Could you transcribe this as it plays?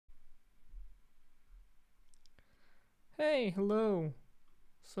Hey, hello.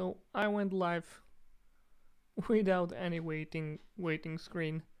 So I went live without any waiting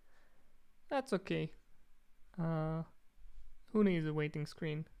screen. That's okay. Uh, who needs a waiting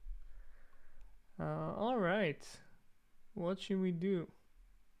screen? All right. What should we do?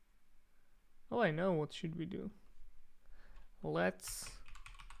 Oh, I know what should we do. Let's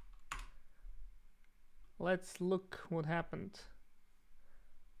look what happened.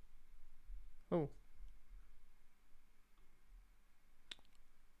 Oh,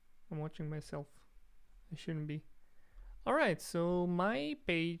 I'm watching myself. I shouldn't be. All right, so my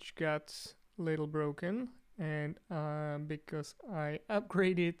page got a little broken, and because I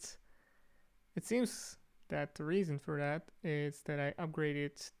upgraded. It seems that the reason for that is that I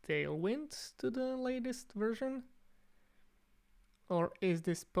upgraded Tailwind to the latest version. Or is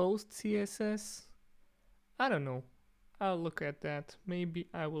this post CSS? I don't know. I'll look at that. Maybe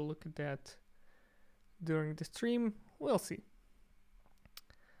I will look at that during the stream. We'll see.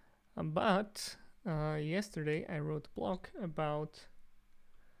 But yesterday I wrote a blog about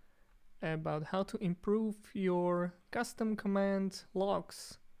how to improve your custom command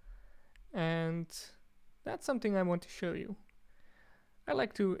logs, and that's something I want to show you. I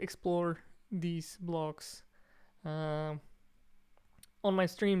like to explore these blogs on my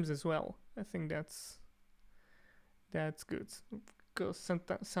streams as well. I think that's good because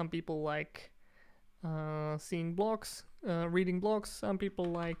some people like seeing blogs, reading blogs. Some people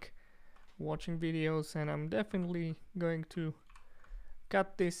like watching videos, and I'm definitely going to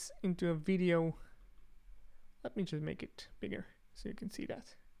cut this into a video. Let me just make it bigger so you can see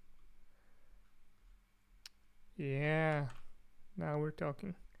that. Yeah, now we're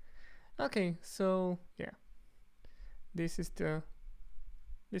talking. Okay, so yeah, this is the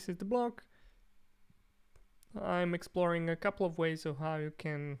blog. I'm exploring a couple of ways of how you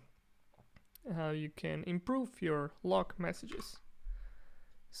can improve your log messages.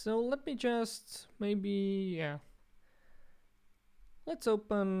 So let me just let's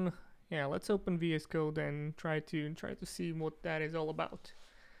open VS Code and try to see what that is all about.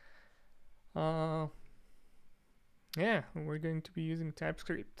 Yeah, we're going to be using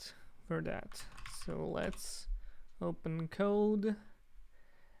TypeScript for that. So let's open code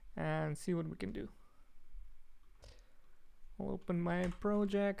and see what we can do. I'll open my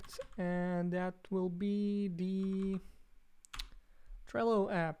project, and that will be the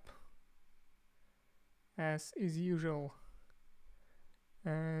Trello app, as is usual.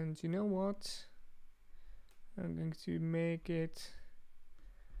 And you know what? I'm going to make it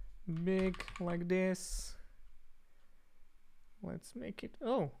big like this. Let's make it.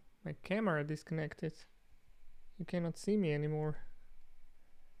 Oh, my camera disconnected. You cannot see me anymore.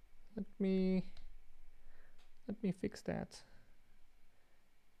 Let me fix that.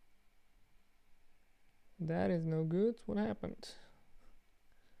 That is no good. What happened?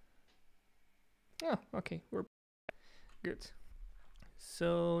 Oh, okay, we're good.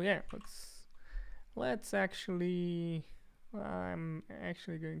 So yeah, let's actually. I'm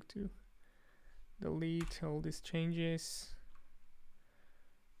actually going to delete all these changes.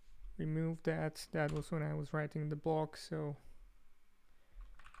 Remove that. That was when I was writing the blog, so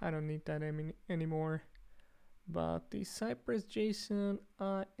I don't need that anymore. But the Cypress JSON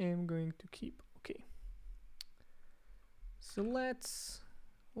I am going to keep. Okay. So let's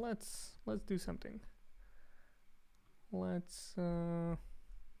do something. Let's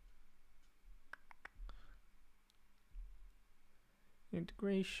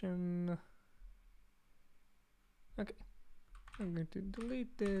integration. Okay. I'm going to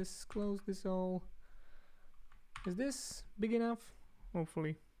delete this, close this all. Is this big enough?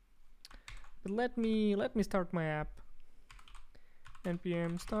 Hopefully. But let me start my app.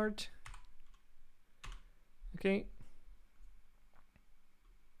 npm start. Okay.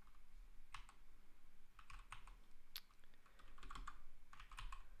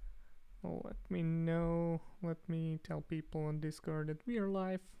 Oh, let me know. Let me tell people on Discord that we are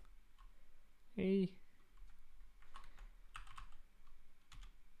live. Hey.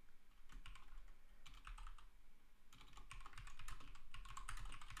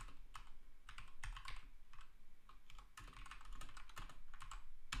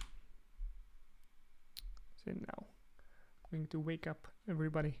 So now I'm going to wake up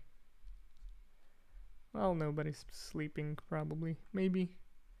everybody. Well, nobody's sleeping probably. Maybe.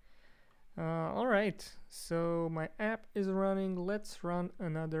 Alright, so my app is running. Let's run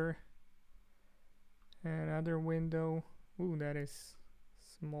another window. Ooh, that is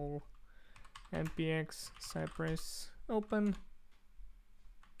small. npx Cypress open.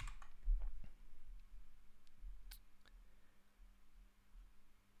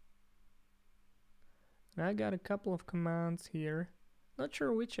 I got a couple of commands here. Not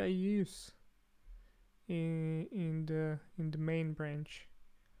sure which I use in the main branch.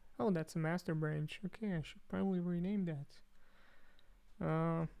 Oh, that's a master branch. Okay, I should probably rename that.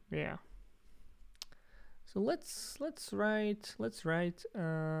 Yeah. So let's write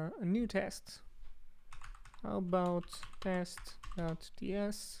a new test. How about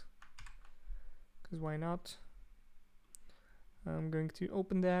test.ts? Because why not? I'm going to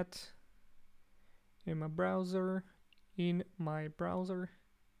open that in my browser.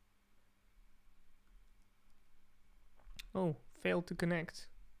 Oh, failed to connect.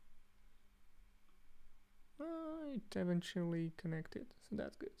 It eventually connected, so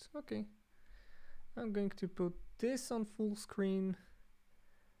that's good. Okay. I'm going to put this on full screen.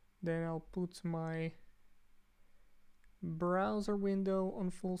 Then I'll put my browser window on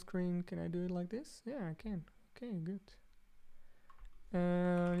full screen. Can I do it like this? Yeah, I can. Okay, good.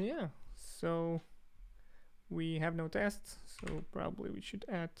 Yeah, so we have no tests, so probably we should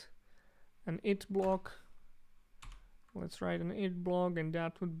add an it block. Let's write an it block, and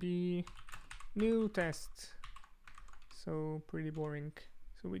that would be new test. So pretty boring.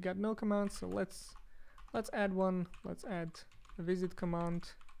 So we got no commands, so let's add one. Let's add a visit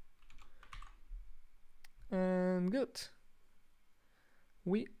command. And good.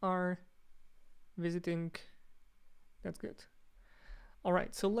 We are visiting. That's good. All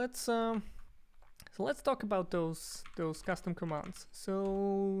right, so let's talk about those custom commands.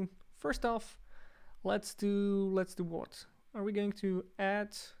 So first off, let's do what? Are we going to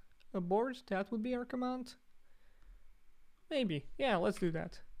add a board? That would be our command. Maybe. Yeah, let's do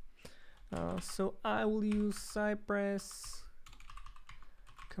that. So I will use Cypress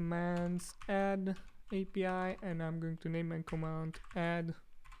commands add API, and I'm going to name my command add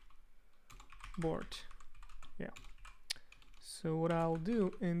board. Yeah. So what I'll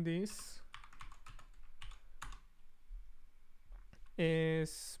do in this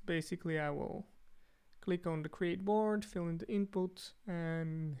is basically I will click on the create board, fill in the input,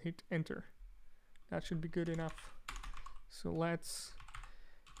 and hit enter. That should be good enough. So let's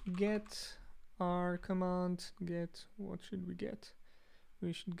get our command. What should we get?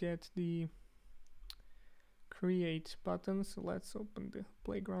 We should get the create button. So let's open the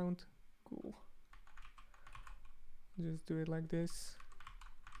playground. Cool. Just do it like this.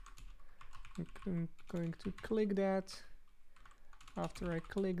 I'm going to click that. After I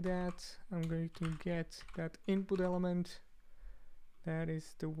click that, I'm going to get that input element. That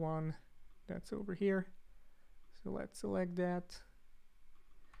is the one that's over here. So let's select that.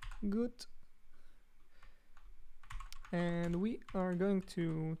 Good. And we are going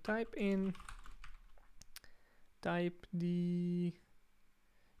to type the,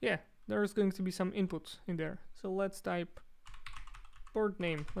 yeah, there's going to be some input in there. So let's type board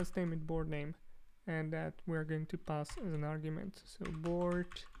name. Let's name it board name. And that we're going to pass as an argument. So board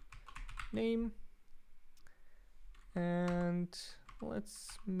name. And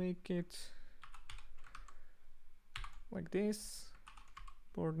let's make it like this.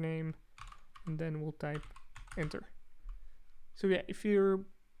 Board name. And then we'll type enter. So yeah, if you're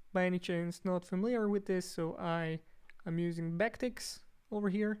by any chance not familiar with this, so I am using backticks over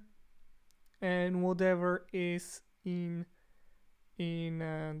here, and whatever is in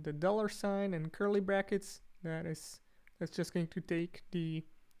the $sign and curly brackets, that's just going to take the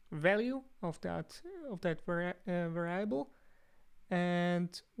value of that variable,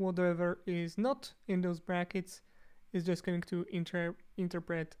 and whatever is not in those brackets is just going to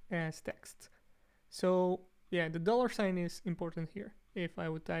interpret as text. So yeah, the $sign is important here. If I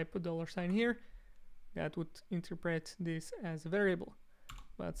would type a $sign here, that would interpret this as a variable.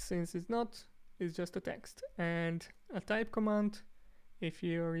 But since it's not, it's just a text. And a type command, if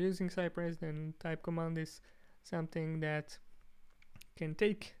you're using Cypress, then type command is something that can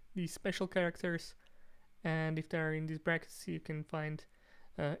take these special characters, and if they're in these brackets, you can find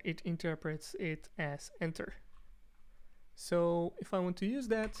it interprets it as enter. So if I want to use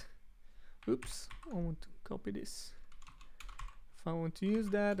that, oops, I want to copy this. If I want to use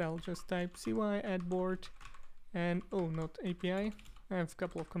that, I'll just type cy add board, and oh, not API. I have a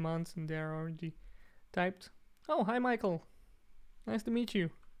couple of commands and they're already typed. Oh, hi Michael, nice to meet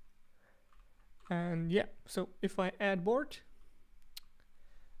you. And yeah, so if I add board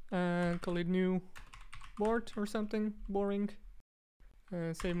and call it new board or something boring,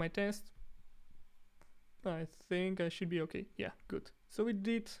 save my test, I think I should be okay. Yeah, good. So it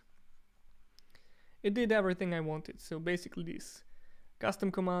did everything I wanted. So basically this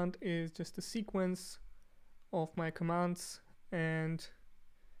custom command is just a sequence of my commands, and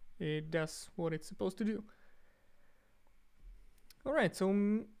it does what it's supposed to do. All right,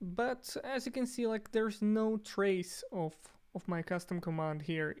 so but as you can see, like there's no trace of my custom command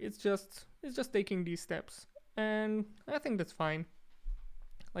here. It's just taking these steps, and I think that's fine.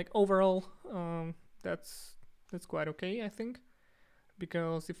 Like overall, that's quite okay, I think,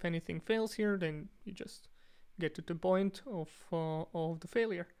 because if anything fails here, then you just get to the point of the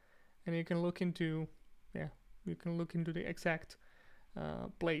failure, and you can look into the exact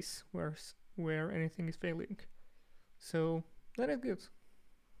place where anything is failing. So that is good.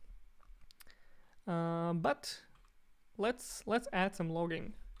 But let's add some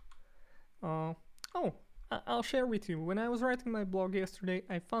logging. I'll share with you. When I was writing my blog yesterday,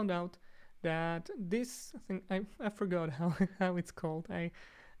 I found out that this thing, I forgot how it's called.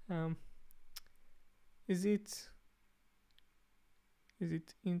 Is it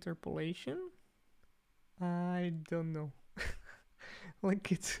interpolation? I don't know.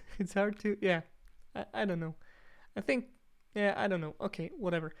 Like it's hard to, yeah. I don't know. I think, yeah, I don't know. Okay,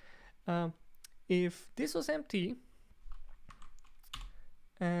 whatever. If this was empty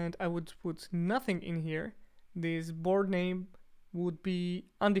and I would put nothing in here, this board name would be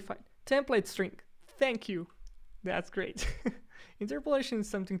undefined. Template string. Thank you. That's great. Interpolation is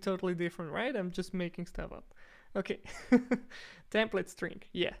something totally different, right? I'm just making stuff up. Okay. Template string.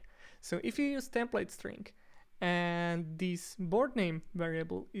 Yeah. So if you use template string and this board name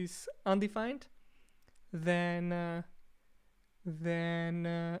variable is undefined, then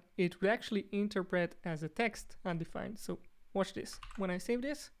it would actually interpret as a text undefined. So watch this. When I save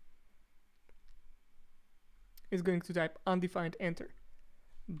this, it's going to type undefined enter.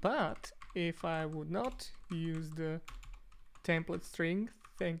 But if I would not use the template string,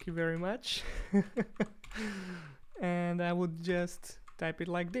 thank you very much, and I would just type it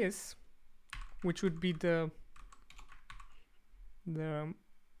like this, which would be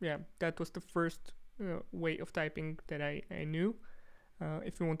yeah, that was the first way of typing that I knew.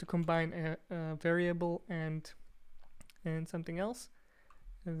 If you want to combine a variable and something else,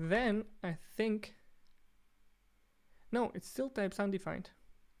 then I think, no, it still types undefined.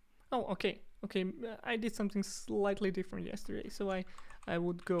 Oh, okay, I did something slightly different yesterday. So I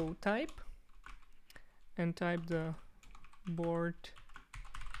would go type and type the board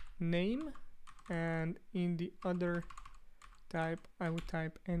name, and in the other type I would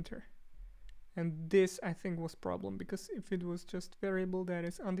type enter. And this, I think, was problem, because if it was just variable that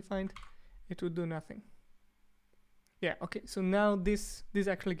is undefined, it would do nothing. Yeah, okay, so now this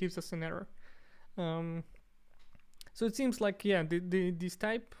actually gives us an error. So it seems like, yeah, this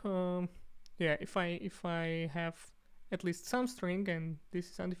type, yeah, if I have at least some string and this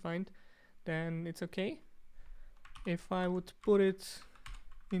is undefined, then it's okay. If I would put it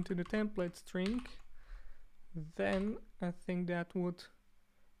into the template string, then I think that would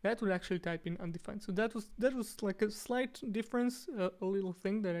actually type in undefined. So that was like a slight difference, a little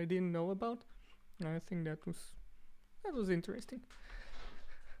thing that I didn't know about. And I think that was interesting.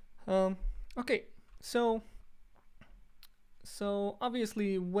 Okay, so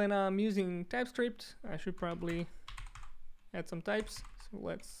obviously when I'm using TypeScript, I should probably add some types. So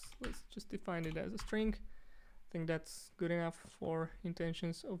let's just define it as a string. I think that's good enough for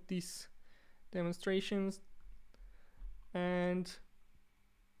intentions of these demonstrations. And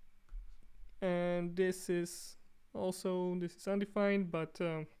this is undefined, but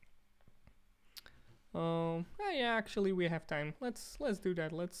yeah, actually we have time. Let's do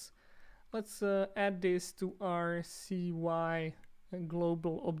that. Let's add this to our CY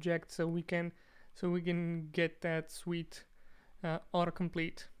global object, so we can get that sweet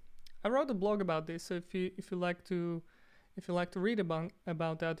autocomplete. I wrote a blog about this, so if you like to read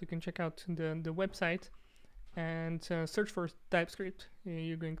about that, you can check out the website and search for TypeScript.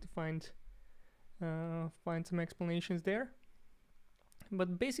 You're going to find some explanations there.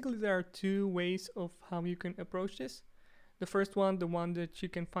 But basically there are two ways of how you can approach this. The first one, the one that you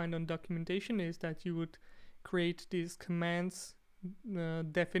can find on documentation, is that you would create this commands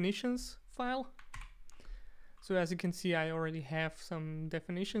definitions file. So as you can see, I already have some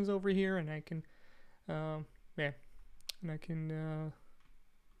definitions over here, and I can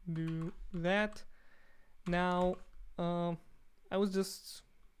do that. Now I was just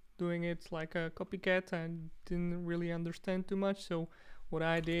doing it like a copycat and didn't really understand too much. So what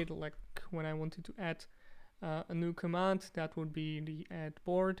I did, like when I wanted to add a new command, that would be the add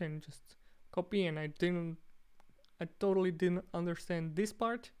board, and just copy, and I totally didn't understand this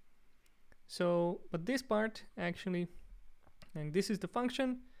part. So, but this part actually, and this is the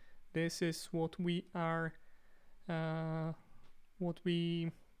function, this is what we are,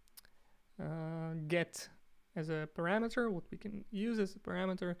 get as a parameter, what we can use as a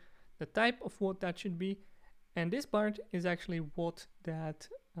parameter, the type of what that should be, And this part is actually what that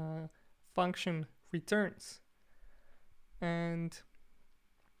function returns. And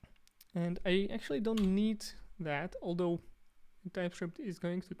I actually don't need that, although TypeScript is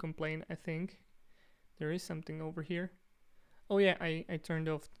going to complain, I think. There is something over here. Oh yeah, I turned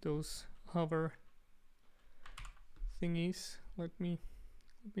off those hover thingies. Let me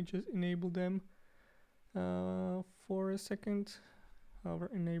just enable them for a second. Hover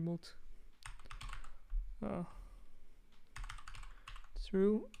enabled.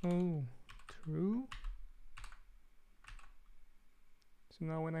 True. Oh, true. So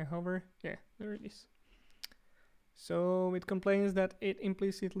now when I hover, yeah, there it is. So it complains that it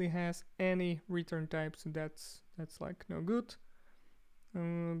implicitly has any return type, so that's like no good.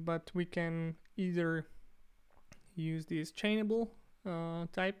 But we can either use this chainable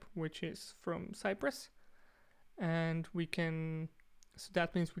type, which is from Cypress, and we can, so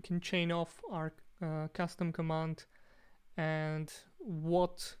that means we can chain off our custom command, and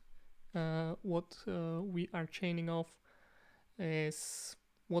what we are chaining off is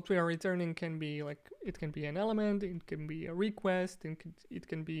what we are returning can be like, it can be an element, it can be a request, it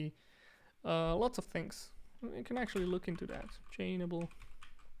can be lots of things. You can actually look into that. Chainable.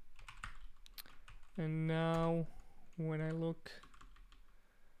 And now when I look,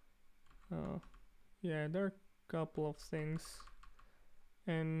 yeah, there are a couple of things,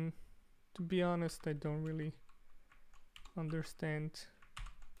 and to be honest, I don't really understand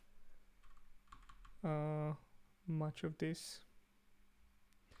much of this.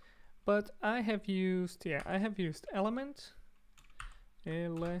 But I have used, yeah, I have used element.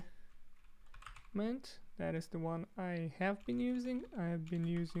 That is the one I have been using. I have been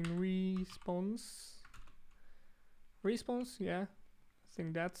using response, yeah, I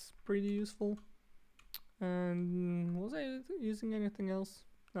think that's pretty useful. And was I using anything else?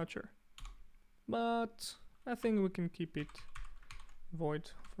 Not sure, but I think we can keep it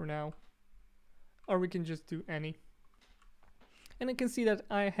void for now, or we can just do any. And I can see that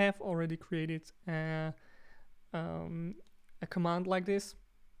I have already created a command like this.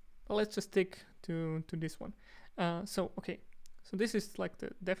 But let's just stick to this one. So this is like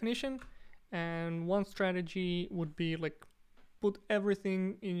the definition, and one strategy would be like put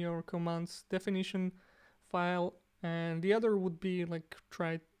everything in your commands definition file, and the other would be like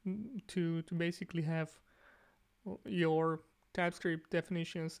try to basically have your TypeScript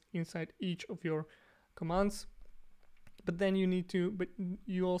definitions inside each of your commands. But then you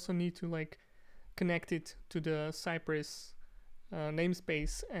also need to like connect it to the Cypress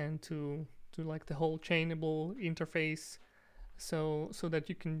namespace and to like the whole chainable interface, so that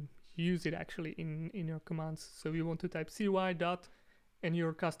you can use it actually in your commands. So you want to type cy dot and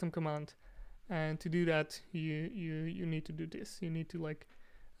your custom command, and to do that you need to do this. You need to like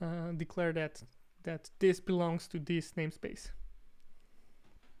declare that this belongs to this namespace.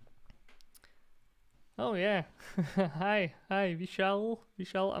 Oh yeah, hi Vishal.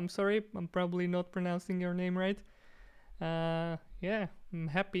 I'm sorry, I'm probably not pronouncing your name right. Yeah, I'm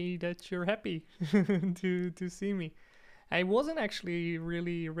happy that you're happy to see me. I wasn't actually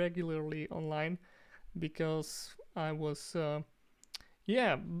really regularly online because I was I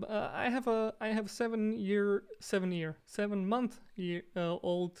have a 7 month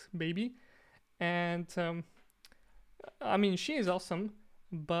old baby, and I mean, she is awesome,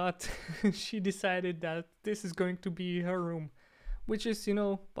 but she decided that this is going to be her room, which is, you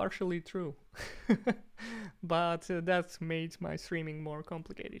know, partially true. But that's made my streaming more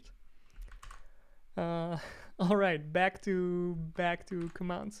complicated. All right, back to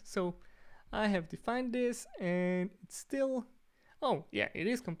commands. So I have defined this, and it's still, oh yeah, it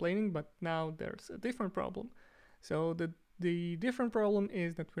is complaining, but now there's a different problem. So the different problem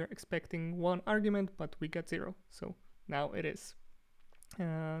is that we're expecting one argument, but we get 0. So now it is.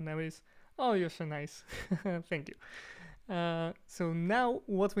 Oh, you're so nice. Thank you. So now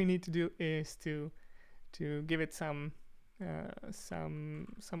what we need to do is to give it some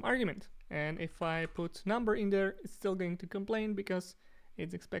argument. And if I put number in there, it's still going to complain because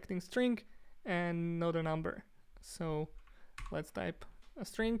it's expecting string and not a number. So let's type a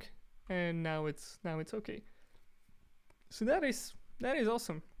string, and now it's okay. So that is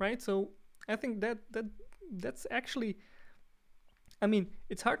awesome, right? So I think that's actually, I mean,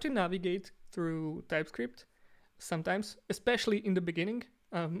 it's hard to navigate through TypeScript sometimes, especially in the beginning.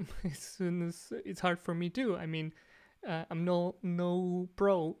 It's hard for me too. I mean, I'm no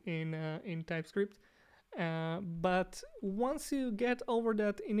pro in TypeScript, but once you get over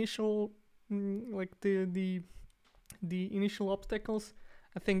that initial like the initial obstacles,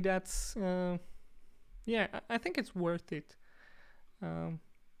 I think that's I think it's worth it.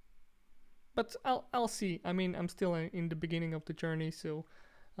 but I'll see. I mean, I'm still in the beginning of the journey, so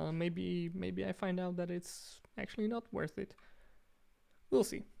maybe I find out that it's actually not worth it. We'll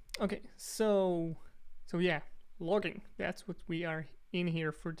see. Okay, so yeah, logging. That's what we are in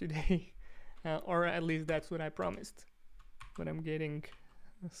here for today, or at least that's what I promised. But I'm getting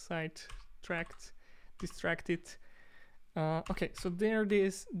sidetracked, distracted. Okay, so there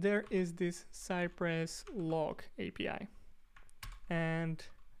is this Cypress log API, and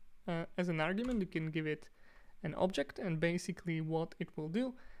as an argument you can give it an object, and basically what it will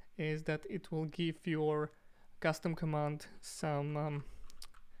do is that it will give your custom command some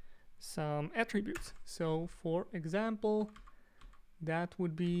attributes. So for example, that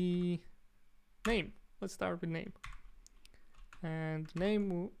would be name. Let's start with name, and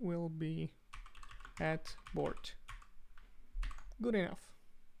name will be at board. Good enough.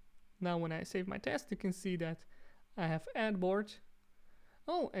 Now when I save my test, you can see that I have add board.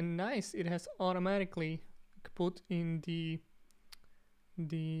 Oh, and nice, it has automatically put in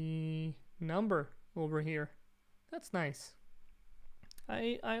the number over here. That's nice.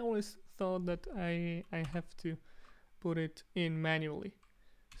 I always thought that I have to put it in manually.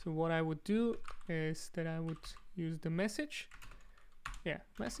 So what I would do is that I would use the message,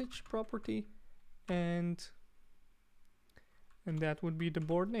 message property, and that would be the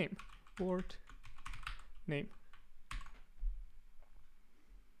board name.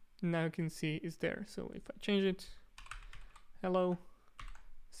 Now you can see it's there. So if I change it, hello,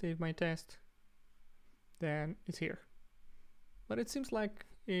 save my test, then it's here. But it seems like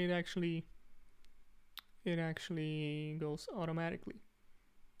it actually goes automatically.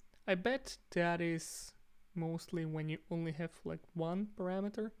 I bet that is mostly when you only have like one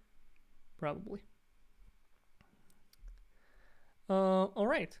parameter, probably. All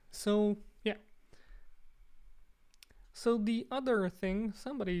right, so yeah. So the other thing,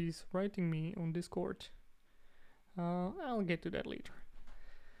 somebody's writing me on Discord. I'll get to that later.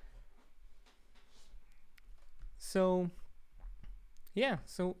 So yeah,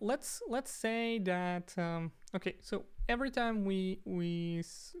 so let's say that okay, so every time we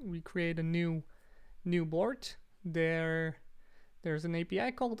create a new board, there's an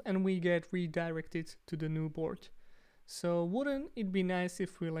API called, and we get redirected to the new board. So wouldn't it be nice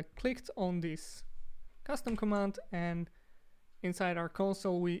if we like clicked on this custom command, and inside our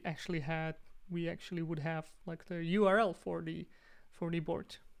console we actually would have like the URL for the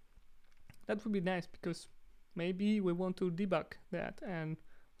board. That would be nice, because maybe we want to debug that, and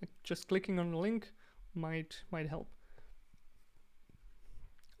like just clicking on the link might help.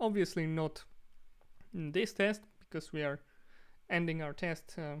 Obviously not in this test, because we are ending our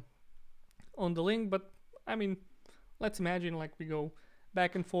test on the link, but I mean, let's imagine like we go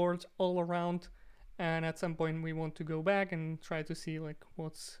back and forth all around, and at some point we want to go back and try to see like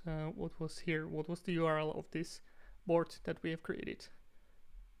what was here, what was the URL of this board that we have created.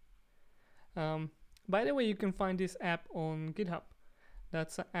 By the way, you can find this app on GitHub.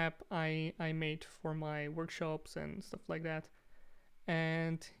 That's an app I made for my workshops and stuff like that.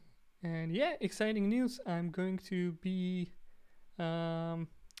 And yeah, exciting news! I'm going to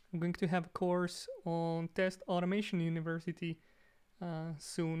have a course on Test Automation University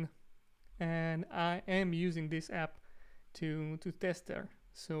soon, and I am using this app to test there.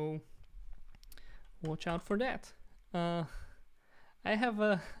 So watch out for that. I have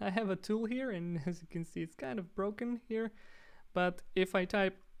a tool here, and as you can see, it's kind of broken here. But if I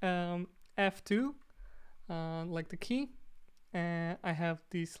type F2, like the key, I have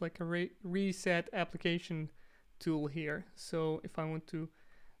this like a reset application tool here. So if I want to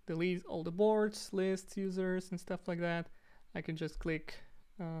delete all the boards, lists, users, and stuff like that, I can just click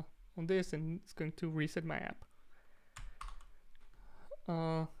on this, and it's going to reset my app.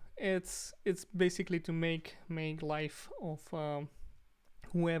 It's basically to make life of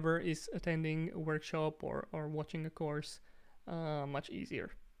whoever is attending a workshop or watching a course much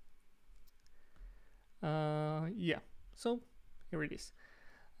easier. Yeah, so here it is.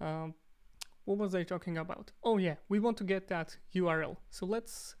 What was I talking about? Oh yeah, we want to get that URL. So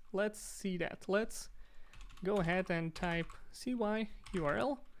let's see that. Let's go ahead and type cy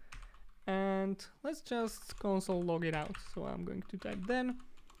URL, and let's just console log it out. So I'm going to type then,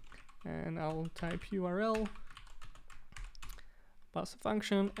 and I'll type URL, pass a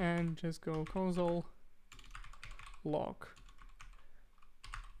function, and just go console log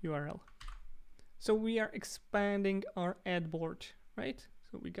URL. So we are expanding our add board, right?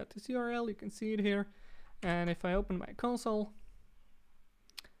 So we got this URL, you can see it here, and if I open my console,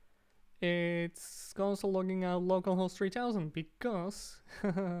 it's console logging out localhost 3000, because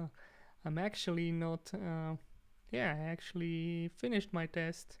I'm actually not I actually finished my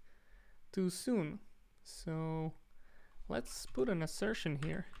test too soon. So let's put an assertion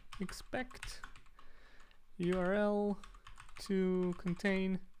here. Expect URL to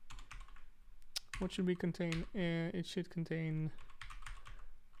contain, what should we contain? It should contain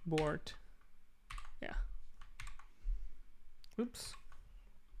board. Yeah. Oops.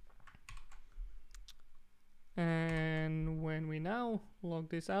 And when we now log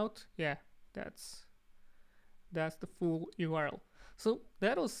this out, yeah, that's the full URL. So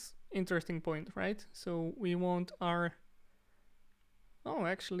that was interesting point, right? So we want our, oh,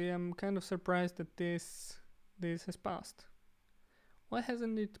 actually I'm kind of surprised that this has passed. Why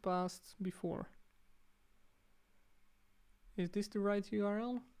hasn't it passed before? Is this the right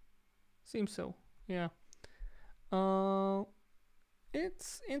URL? Seems so, yeah.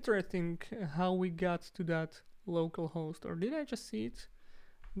 It's interesting how we got to that local host, or did I just see it?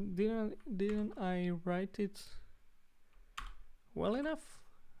 Didn't I write it well enough?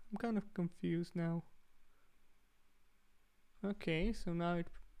 I'm kind of confused now. Okay, so now it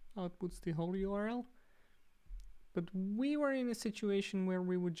outputs the whole URL. But we were in a situation where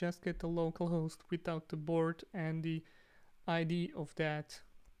we would just get the local host without the board and the ID of that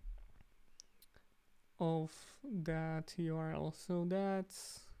URL. So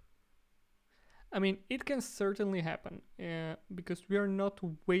that's, I mean, it can certainly happen because we are not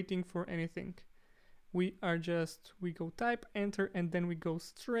waiting for anything. We go type, enter, and then we go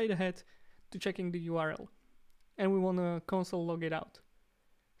straight ahead to checking the URL. And we want to console log it out.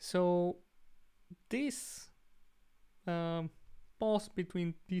 So this pause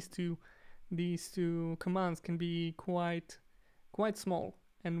between these two commands can be quite small,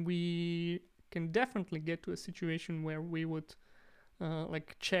 and we can definitely get to a situation where we would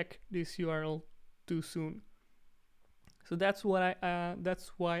like check this URL too soon. So that's why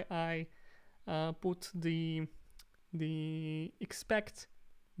I put the expect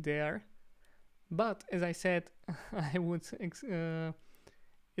there. But as I said, I would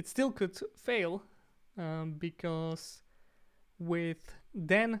it still could fail because with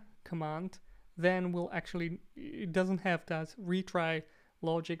then command, then will actually, it doesn't have that retry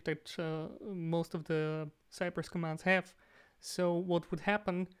logic that most of the Cypress commands have. So what would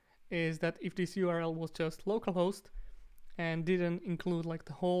happen is that if this URL was just localhost and didn't include like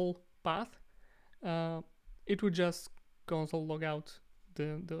the whole path, it would just console log out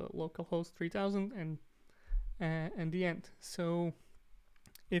the localhost 3000 and the end. So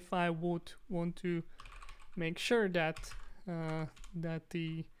if I would want to make sure that that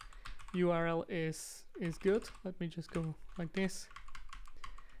the URL is good, let me just go like this,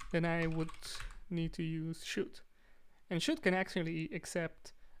 then I would need to use should. And should can actually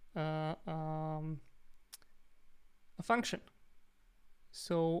accept a function.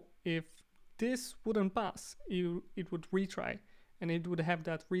 So if this wouldn't pass, it would retry, and it would have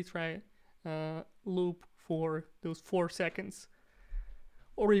that retry loop for those 4 seconds,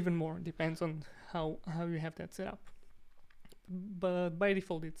 or even more, depends on how you have that set up. But by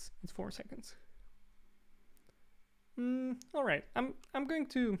default, it's 4 seconds. All right, I'm going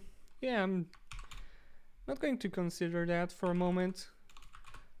to, yeah, I'm not going to consider that for a moment.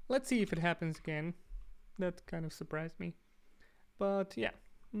 Let's see if it happens again. That kind of surprised me. But yeah,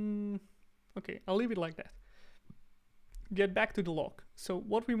 okay, I'll leave it like that. Get back to the log. So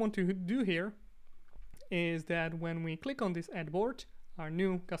what we want to do here is that when we click on this add board, our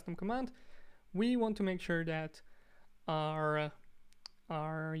new custom command, we want to make sure that our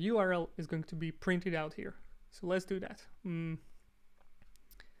URL is going to be printed out here. So let's do that. And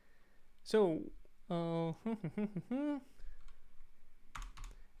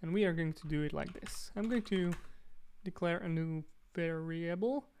we are going to do it like this. I'm going to declare a new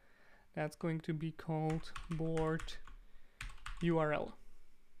variable that's going to be called board URL.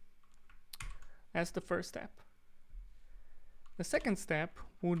 That's the first step. The second step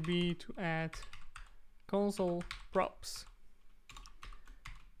would be to add console props,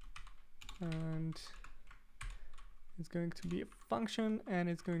 and it's going to be a function, and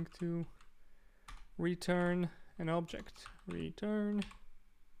it's going to return an object. Return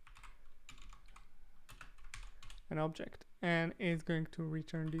an object, and it's going to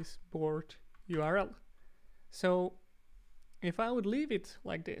return this board URL. So if I would leave it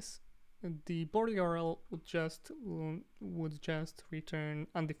like this, the board URL would just return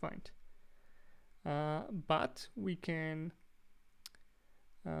undefined. But we can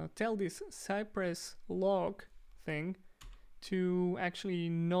tell this Cypress log thing to actually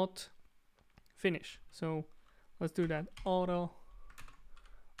not finish. So let's do that. Auto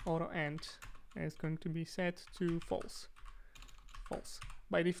end is going to be set to false.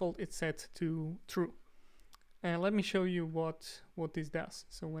 By default, it's set to true. And let me show you what this does.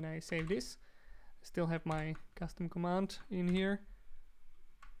 So when I save this, I still have my custom command in here.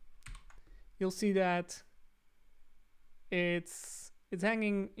 You'll see that it's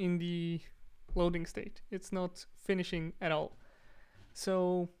hanging in the loading state. It's not finishing at all.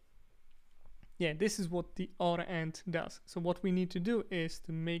 So yeah, this is what the auto end does. So what we need to do is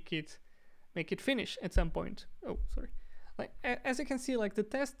to make it finish at some point. Oh, sorry. Like as you can see, like the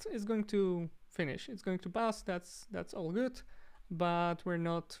test is going to finish. It's going to pass. That's all good, but we're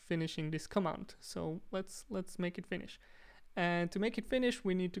not finishing this command. So let's make it finish. And to make it finish,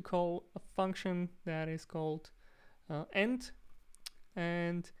 we need to call a function that is called end.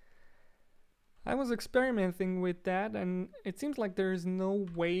 And I was experimenting with that, and it seems like there is no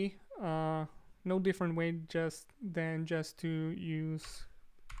way, no different way than just to use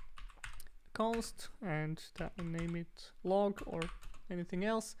const and name it log or anything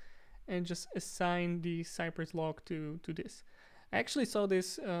else, and just assign the Cypress log to this. I actually saw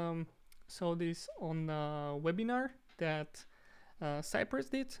this on a webinar that Cypress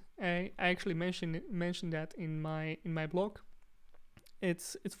did. I actually mentioned that in my blog.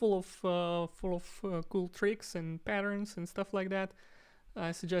 It's full of cool tricks and patterns and stuff like that.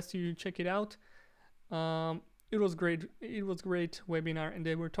 I suggest you check it out. It was great. It was great webinar, and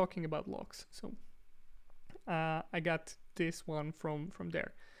they were talking about logs. So I got this one from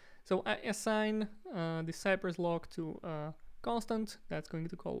there. So I assign the Cypress log to a constant that's going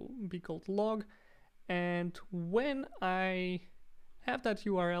to be called log, and when I have that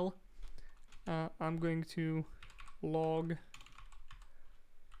URL, I'm going to log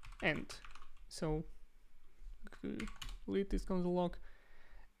end. So delete this console log,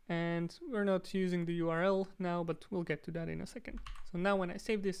 and we're not using the URL now, but we'll get to that in a second. So now when I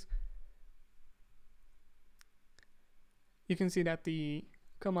save this, you can see that the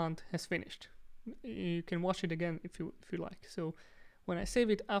command has finished. You can watch it again if you like. So when I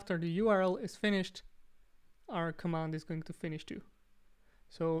save it after the URL is finished, our command is going to finish too.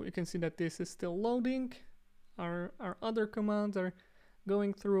 So you can see that this is still loading. Our other commands are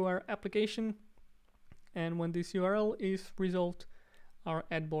going through our application, and when this URL is resolved, our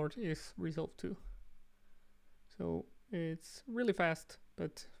add board is resolved too. So it's really fast,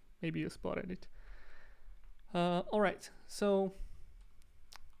 but maybe you spotted it. Alright, so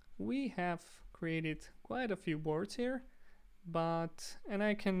we have created quite a few boards here, and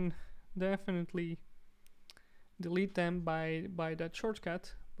I can definitely delete them by that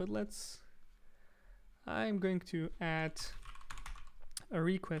shortcut, but I'm going to add a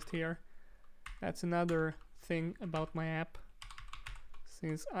request here. That's another thing about my app.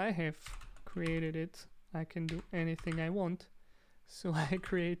 Since I have created it, I can do anything I want. So I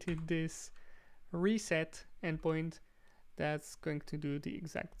created this reset endpoint that's going to do the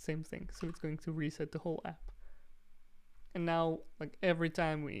exact same thing. So it's going to reset the whole app. And now, like every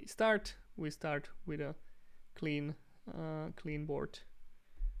time we start with a clean board.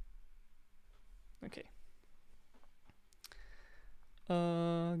 Okay.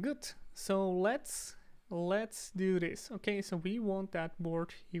 Good. So let's do this. Okay, so we want that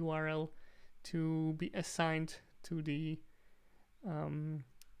board URL to be assigned to the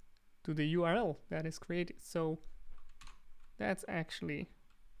URL that is created. So that's actually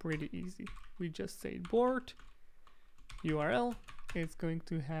pretty easy. We just say board URL. It's going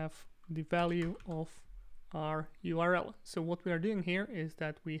to have the value of our URL. So what we are doing here is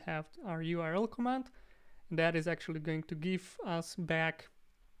that we have our URL command, and that is actually going to give us back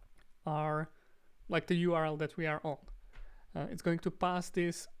our the URL that we are on. It's going to pass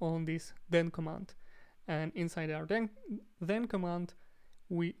this on this then command, and inside our then command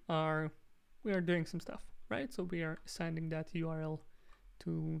we are doing some stuff, right? So we are assigning that URL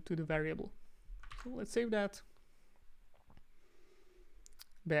to the variable. So let's save that.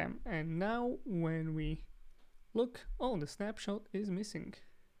 Bam. And now when we look, oh, the snapshot is missing.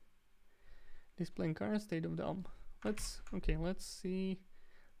 Displaying current state of DOM. Let's see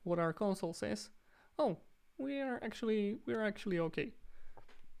what our console says. Oh, we're actually okay.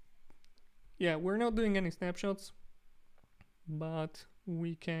 Yeah, we're not doing any snapshots, but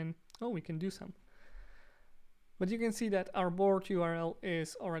we can do some. But you can see that our board URL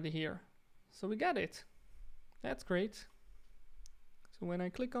is already here. So we got it. That's great. So when I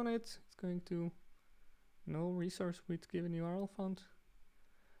click on it, it's going to no resource with given URL font.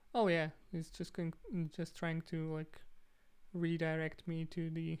 Oh yeah, it's just trying to like redirect me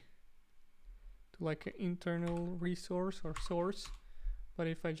to like an internal resource or source. But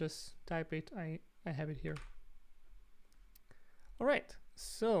if I just type it, I have it here. All right,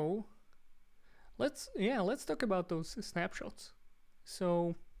 so let's talk about those snapshots.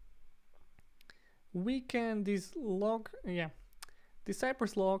 So we can this log, the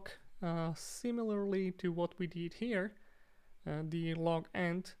Cypress log, similarly to what we did here, the log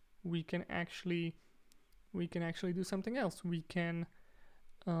end, we can actually do something else. We can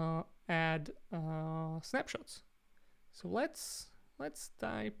add snapshots. So let's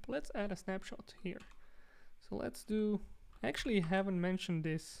add a snapshot here. So let's do, I actually haven't mentioned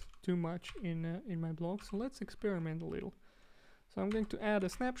this too much in my blog, so let's experiment a little. So I'm going to add a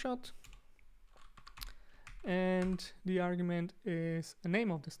snapshot, and the argument is a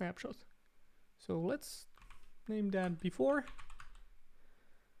name of the snapshot. So let's name that before.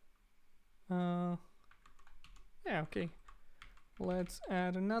 Yeah, okay. Let's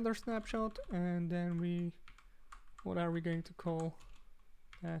add another snapshot, and then what are we going to call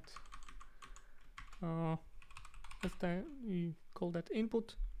that? We call that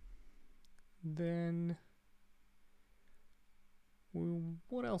input. Then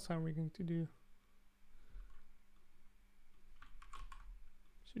what else are we going to do?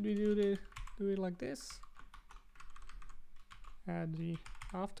 Should we do it like this? Add the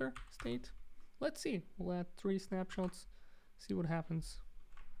after state. Let's see. We'll add 3 snapshots. See what happens.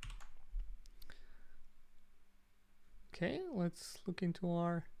 Okay, let's look into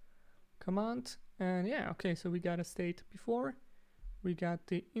our command. And yeah, okay, so we got a state before. We got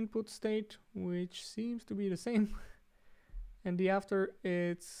the input state, which seems to be the same. And the after,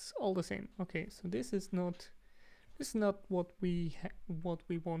 it's all the same. Okay, so this is not what we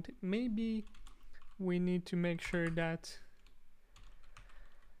wanted. Maybe we need to make sure that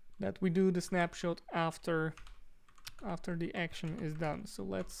we do the snapshot after the action is done. So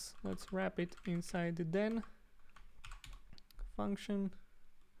let's wrap it inside the then function.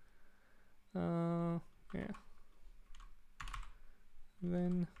 Yeah.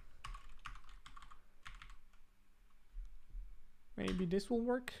 Then maybe this will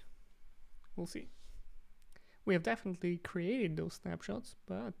work. We'll see. We have definitely created those snapshots,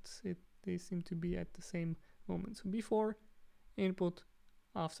 but they seem to be at the same moment. So before, input,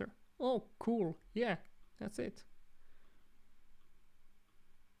 after. Oh, cool. Yeah, that's it.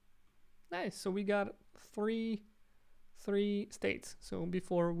 Nice. So we got three states. So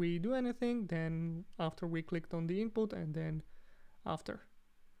before we do anything, then after we clicked on the input, and then after.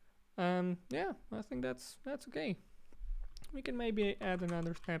 Yeah, I think that's okay. We can maybe add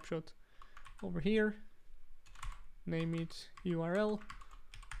another snapshot over here. Name it URL.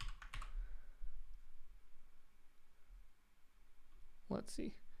 Let's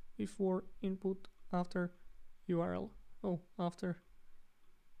see. Before, input, after, URL. Oh, after.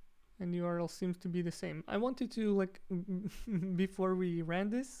 And URL seems to be the same. I wanted to, like, before we ran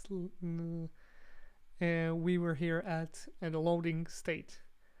this, we were here at a loading state,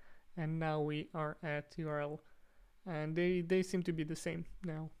 and now we are at URL, and they seem to be the same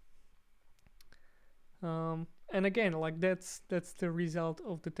now. And again, like that's the result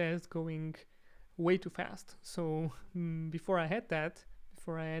of the test going way too fast. So before I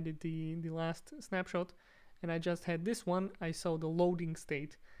added the last snapshot, and I just had this one, I saw the loading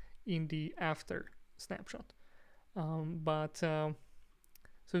state in the after snapshot. So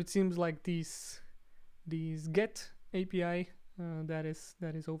it seems like these get API that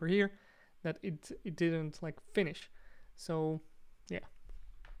is over here, that it didn't like finish. So yeah.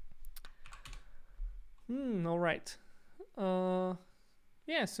 All right.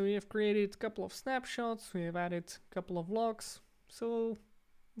 Yeah, so we have created a couple of snapshots, we have added a couple of logs, so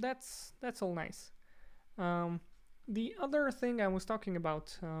that's all nice. The other thing I was talking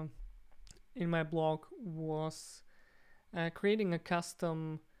about in my blog was creating a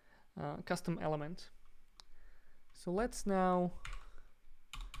custom element. So let's now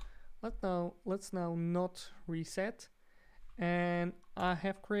not reset, and I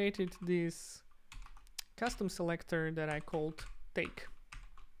have created this custom selector that I called take.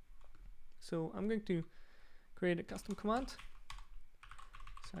 So I'm going to create a custom command.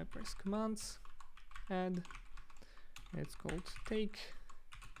 Cypress commands, add. It's called take,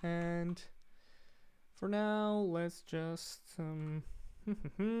 and for now let's just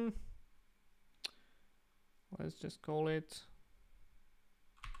let's just call it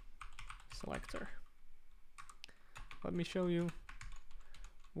selector. Let me show you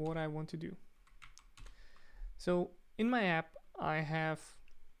what I want to do. So in my app, I have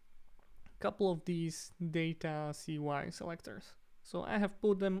a couple of these data CY selectors. So I have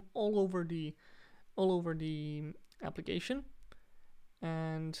put them all over the application,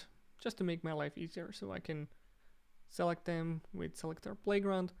 and just to make my life easier, so I can select them with selector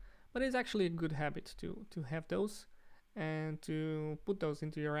playground. But it's actually a good habit to have those and to put those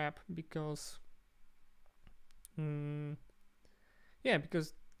into your app, because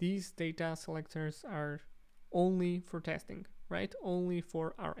because these data selectors are only for testing, right? Only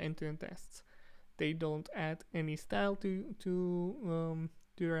for our end-to-end tests. They don't add any style to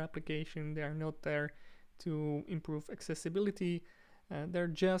your application. They are not there to improve accessibility. They're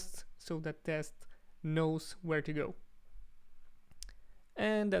just so that test knows where to go.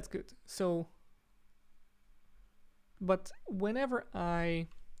 And that's good. So, but whenever I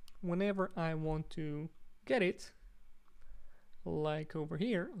want to get it, like over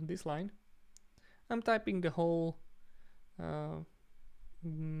here on this line, I'm typing the whole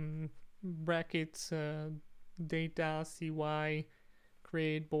brackets, data, cy,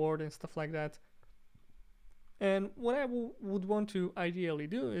 create board and stuff like that. And what I would want to ideally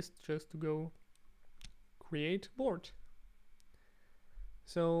do is just to go create board.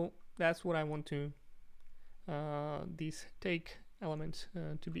 So that's what I want to this take element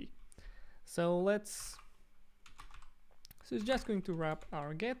to be. So it's just going to wrap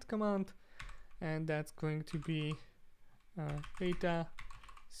our get command, and that's going to be data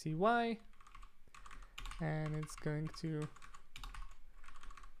cy, and it's going to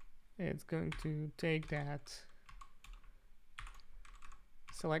take that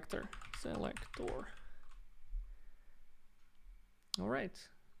selector. All right,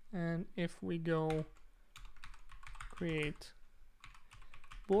 and if we go create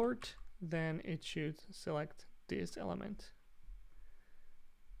board, then it should select this element.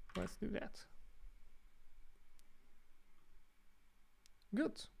 Let's do that.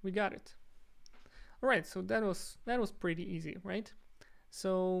 Good, we got it. All right, so that was pretty easy, right?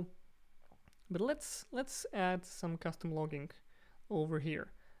 So, but let's add some custom logging over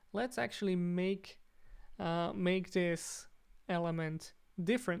here. Let's actually make this element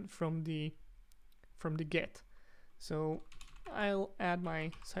different from the get. So I'll add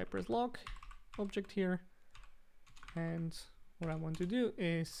my Cypress log object here, and what I want to do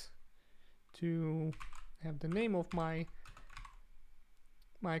is to have the name of my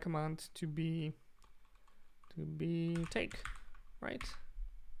command to be take, right?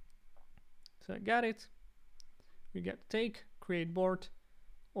 So I got it. We get take, create board,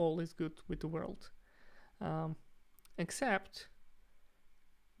 all is good with the world. Except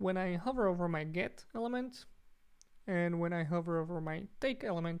when I hover over my get element and when I hover over my take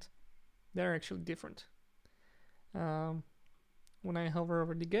element, they're actually different. When I hover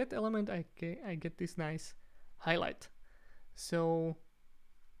over the get element, I get this nice highlight. So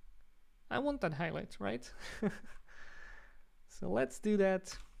I want that highlight, right? So let's do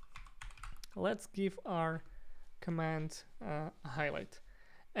that. Let's give our command a highlight.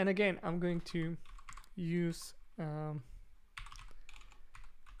 And again, I'm going to use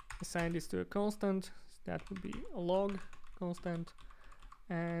assign this to a constant. That would be a log constant.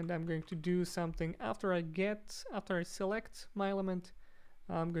 And I'm going to do something after I select my element.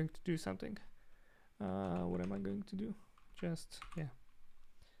 I'm going to do something. What am I going to do? Just, yeah,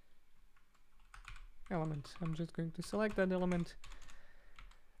 element. I'm just going to select that element,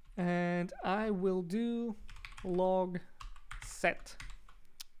 and I will do log set,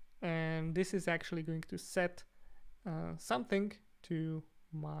 and this is actually going to set something to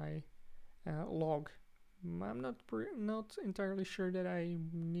my log. I'm not entirely sure that I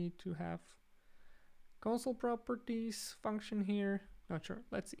need to have console properties function here. Not sure.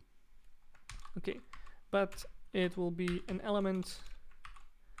 Let's see. Okay, but it will be an element,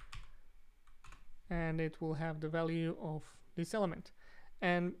 and it will have the value of this element.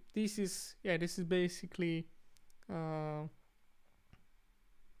 And this is basically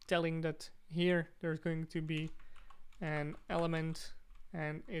telling that here there's going to be an element,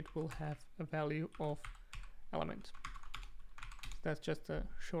 and it will have a value of element. That's just a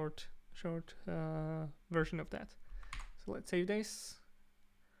short version of that. So let's save this,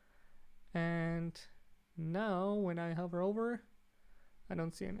 and now when I hover over, I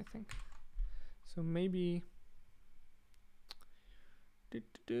don't see anything. So maybe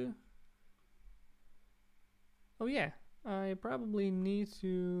oh yeah, I probably need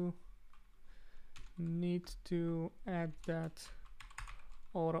to add that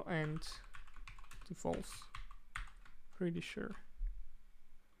auto end to false. Pretty sure.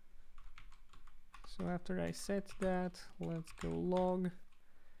 So after I set that, let's go log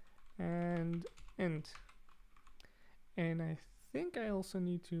and end. And I think I also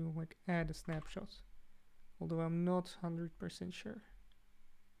need to like add a snapshot, although I'm not 100% sure.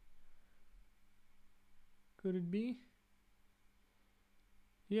 Could it be?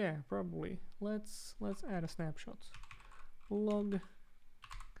 Yeah, probably. Let's add a snapshot. Log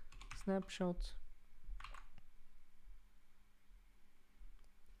snapshot.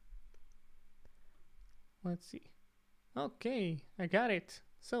 Let's see. Okay, I got it.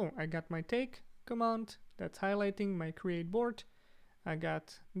 So I got my take command that's highlighting my create board. I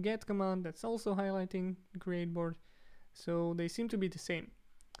got get command that's also highlighting the create board. So they seem to be the same.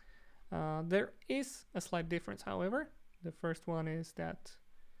 There is a slight difference, however. The first one is that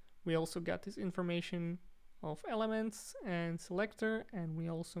we also got this information of elements and selector, and we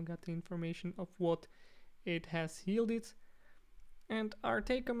also got the information of what it has yielded. And our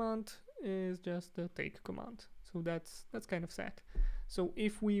take command is just the take command. So that's kind of sad. So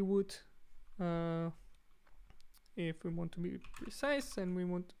if we would, if we want to be precise and we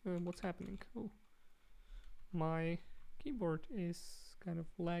want, what's happening? Oh, my keyboard is kind of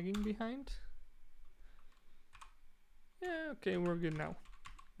lagging behind. Yeah, okay, we're good now.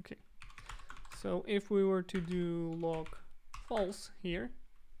 Okay, so if we were to do log false here,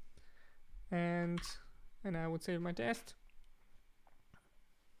 and I would save my test,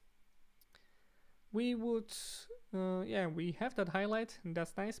 we would, yeah, we have that highlight, and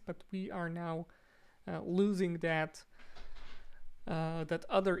that's nice, but we are now losing that that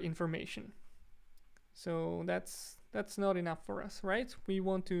other information. So that's not enough for us, right? We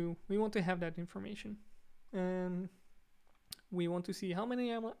want to have that information, and we want to see how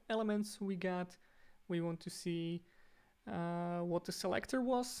many elements we got. We want to see what the selector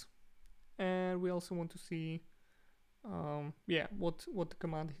was, and we also want to see yeah, what the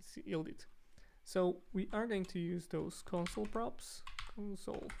command has yielded. So we are going to use those console props, and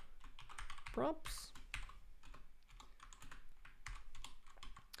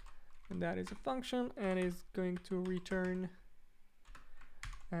that is a function, and is going to return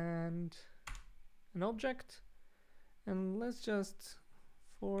and an object. And let's just,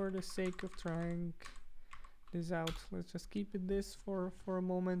 for the sake of trying this out, let's just keep it this for a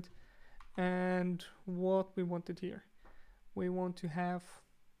moment. And what we wanted here, we want to have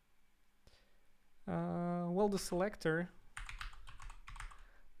well, the selector,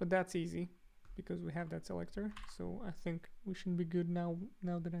 but that's easy because we have that selector. So I think we should be good now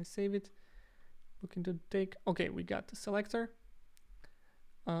that I save it. Look into the take. Okay, we got the selector.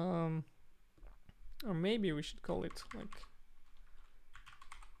 Or maybe we should call it like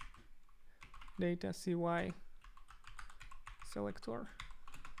data CY selector.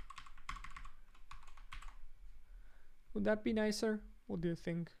 Would that be nicer? What do you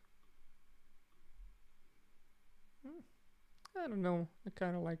think? I don't know, I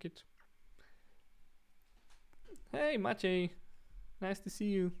kind of like it. Hey Maciej, nice to see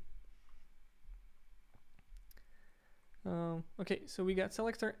you. Okay, so we got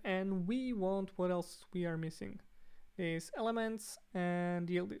selector, and we want, what else we are missing is elements and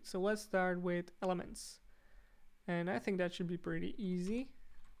yielded. So let's start with elements, and I think that should be pretty easy.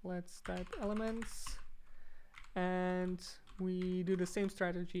 Let's type elements, and we do the same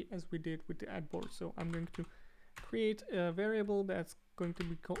strategy as we did with the add board. So I'm going to create a variable that's going to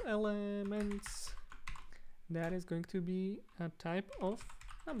be called elements. That is going to be a type of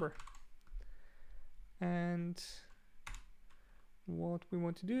number, and what we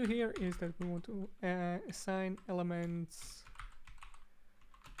want to do here is that we want to assign elements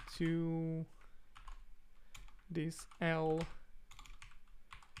to this L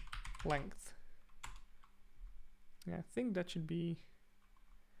length. Yeah, I think that should be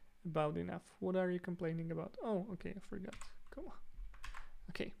about enough. What are you complaining about? Oh, okay, I forgot. Come on.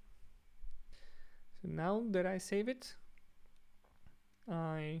 Okay. So now that I save it,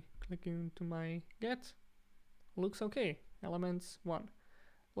 I click into my get. Looks okay. Elements 1.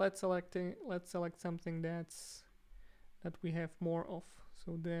 Let's select something that we have more of.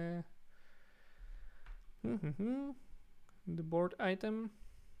 So the the board item.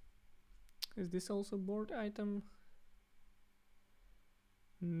 Is this also board item?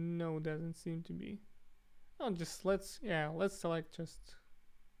 No, doesn't seem to be. Oh, just let's select just.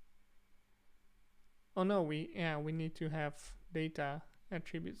 Oh no, we need to have data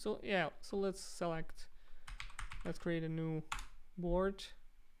attribute. So yeah, so let's select. Let's create a new board.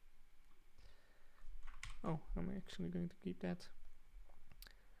 Oh, I'm actually going to keep that.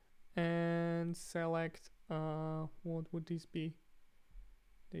 And select, what would this be?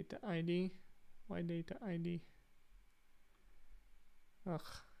 Data ID. Why data ID? Ugh.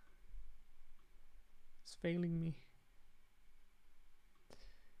 It's failing me.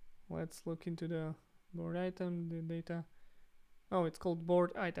 Let's look into the board item, the data. Oh, it's called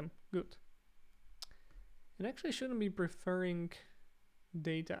board item. Good. It actually shouldn't be preferring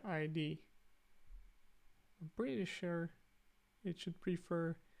data ID. I'm pretty sure it should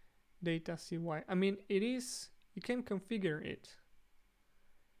prefer data CY. I mean, it is, you can configure it.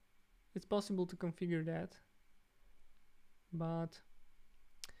 It's possible to configure that. But,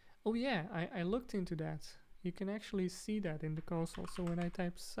 oh yeah, I looked into that. you can actually see that in the console. So when I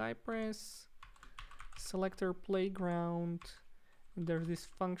type Cypress selector playground, and there's this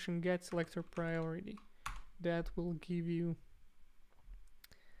function get selector priority that will give you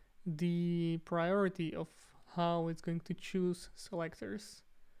the priority of how it's going to choose selectors.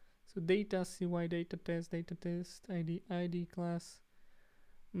 So data, CY, data test, ID class.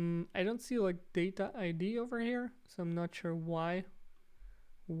 I don't see like data ID over here, so I'm not sure why.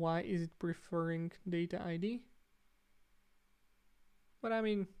 Why is it preferring data ID? But I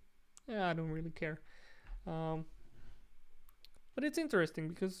mean, yeah, I don't really care. But it's interesting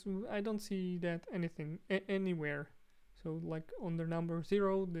because I don't see that anything anywhere. So like on the number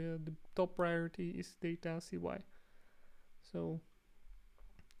 0, the top priority is data CY. So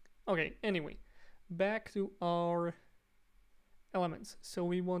okay, anyway, back to our elements.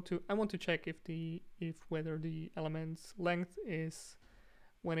 So I want to check if whether the element's length is,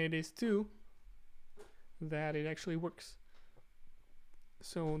 when it is 2, that it actually works.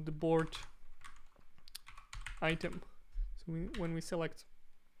 So the board item. So when we select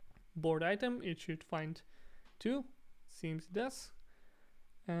board item, it should find 2. Seems it does.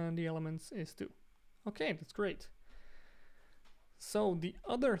 And the elements is 2. Okay, that's great. So the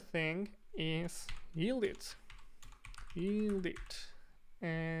other thing is yield it. Yield it.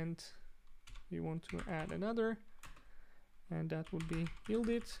 And we want to add another. And that would be yield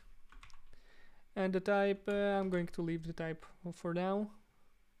it. And the type, I'm going to leave the type for now.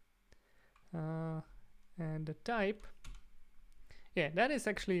 And the type, yeah, that is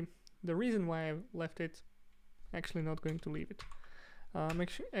actually the reason why I left it. Actually not going to leave it. I'm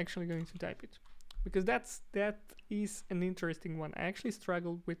actually going to type it, because that is an interesting one. I actually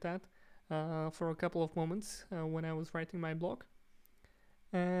struggled with that for a couple of moments when I was writing my blog,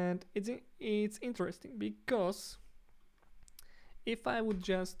 and it's interesting because if I would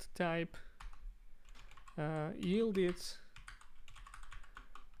just type yield it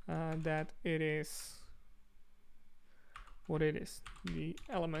that it is what it is, the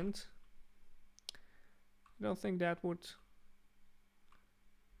element, I don't think that would,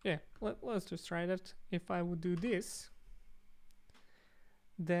 yeah, let's just try that. If I would do this,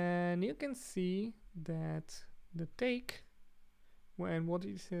 then you can see that the take, when what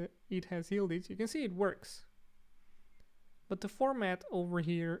it has yielded, you can see it works. But the format over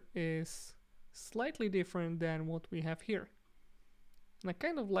here is slightly different than what we have here. And I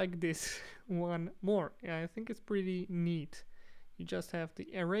kind of like this one more. Yeah, I think it's pretty neat. You just have the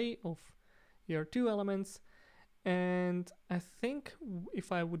array of your 2 elements, and I think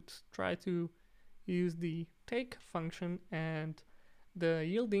if I would try to use the take function and the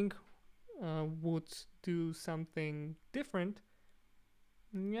yielding would do something different,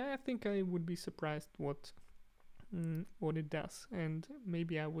 yeah, I think I would be surprised what it does, and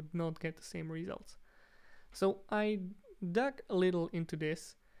maybe I would not get the same results. So I dug a little into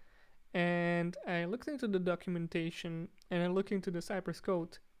this, and I looked into the documentation, and I looked into the Cypress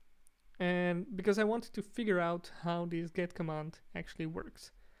code, and because I wanted to figure out how this get command actually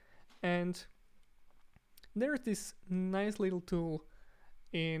works. And there's this nice little tool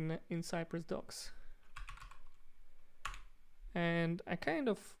in Cypress docs, and I kind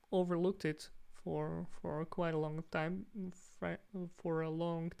of overlooked it for quite a long time,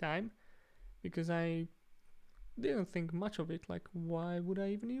 because I didn't think much of it. Like, why would I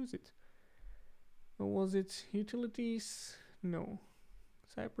even use it? Or was it utilities? No.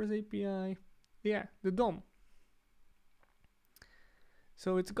 Cypress API, yeah, the DOM.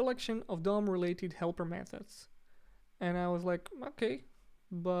 So it's a collection of DOM related helper methods. And I was like, okay,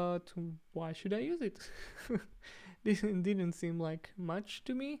 but why should I use it? This didn't seem like much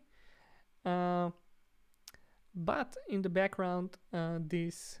to me. But in the background,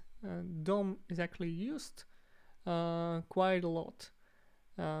 this DOM is actually used quite a lot.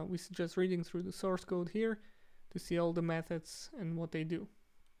 We're just reading through the source code here to see all the methods and what they do.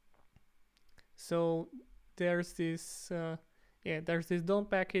 So there's this there's this DOM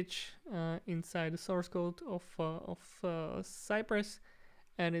package inside the source code of Cypress,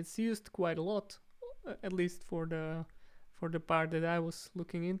 and it's used quite a lot, at least for the part that I was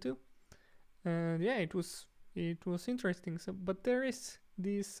looking into. And yeah, it was interesting. So, but there is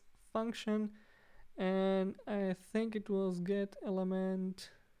this function, and I think it was get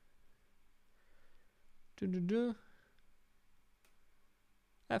element.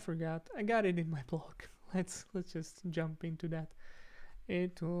 I forgot. I got it in my blog. Let's just jump into that.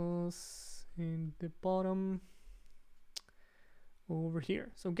 It was in the bottom over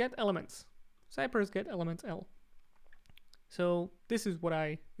here. So get elements. Cypress get elements L. So this is what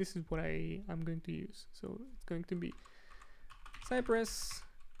I'm going to use. So it's going to be Cypress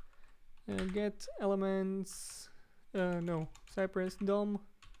Get elements, no, Cypress DOM,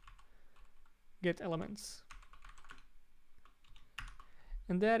 get elements.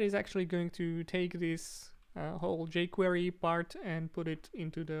 And that is actually going to take this whole jQuery part and put it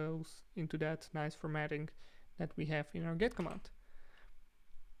into that nice formatting that we have in our get command.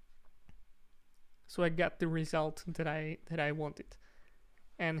 So I got the result that I wanted,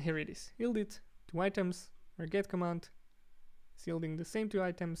 and here it is. Yielded 2 items. Our get command is yielding the same 2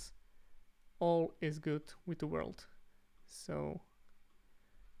 items. All is good with the world. So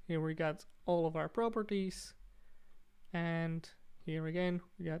here we got all of our properties, and here again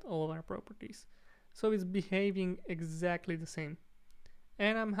we got all of our properties. So it's behaving exactly the same,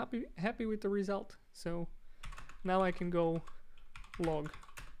 and I'm happy with the result. So now I can go log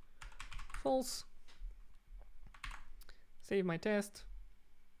false, save my test,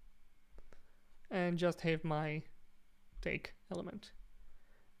 and just have my take element,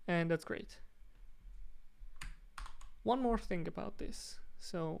 and that's great. One more thing about this.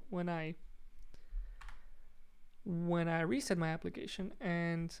 So when I reset my application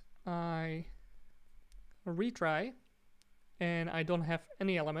and I retry and I don't have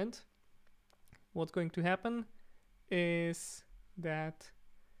any element, what's going to happen is that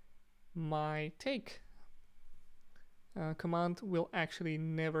my take command will actually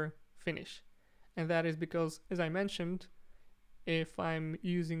never finish. And that is because, as I mentioned, if I'm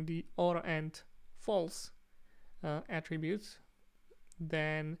using the auto end false attributes,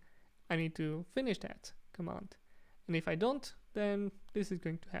 then I need to finish that command. And if I don't, then this is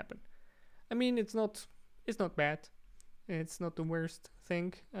going to happen. I mean, it's not bad. It's not the worst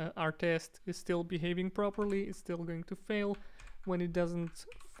thing. Our test is still behaving properly. It's still going to fail when it doesn't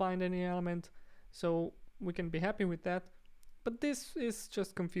find any element. So we can be happy with that. But this is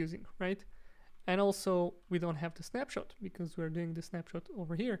just confusing, right? And also we don't have the snapshot because we're doing the snapshot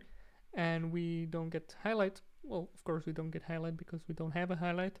over here, and we don't get highlight. Well, of course we don't get highlight because we don't have a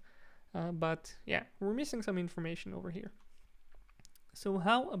highlight. But yeah, we're missing some information over here. So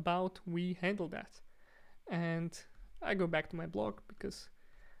how about we handle that? And I go back to my blog because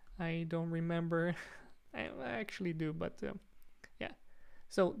I don't remember. I actually do, but yeah.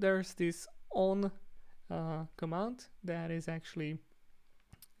 So there's this on command that is actually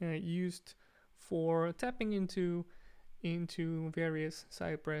used for tapping into various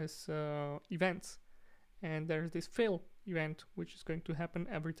Cypress events. And there's this fail event, which is going to happen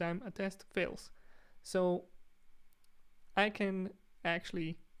every time a test fails. So I can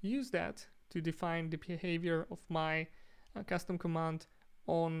actually use that to define the behavior of my custom command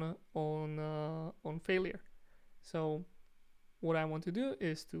on failure. So what I want to do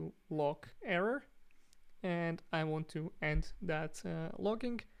is to log error, and I want to end that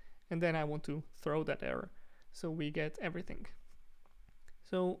logging, and then I want to throw that error, so we get everything.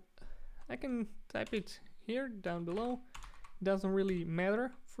 So I can type it here down below. Doesn't really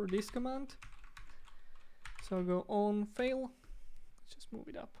matter for this command. So I'll go on fail. Let's just move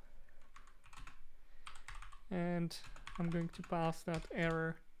it up. And I'm going to pass that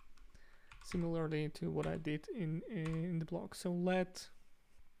error similarly to what I did in the blog. So let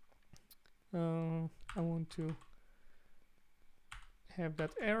I want to have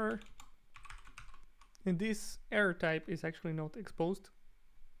that error, and this error type is actually not exposed.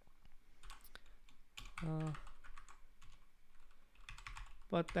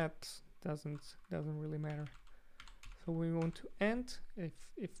 But that doesn't really matter. So we want to end,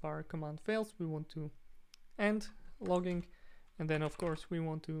 if our command fails, we want to end logging, and then of course we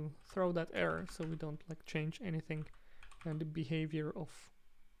want to throw that error so we don't like change anything, and the behavior of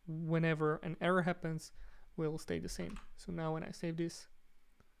whenever an error happens will stay the same. So now when I save this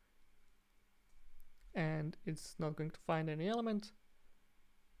and it's not going to find any element,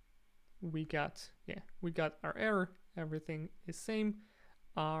 we got our error. Everything is same.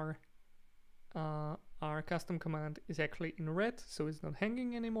 Our custom command is actually in red, so it's not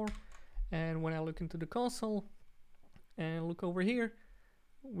hanging anymore. And when I look into the console and look over here,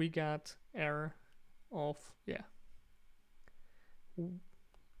 we got error of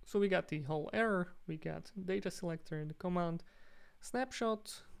so we got the whole error. We got data selector in the command.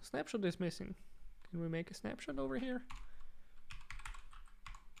 Snapshot is missing. Can we make a snapshot over here?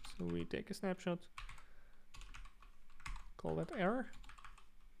 So we take a snapshot, call that error,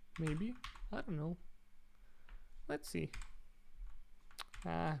 maybe, I don't know. Let's see.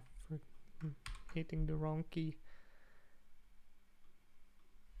 For hitting the wrong key.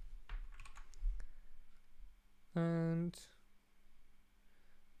 And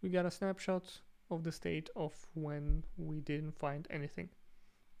we got a snapshot of the state of when we didn't find anything.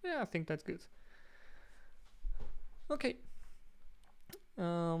 Yeah, I think that's good. Okay.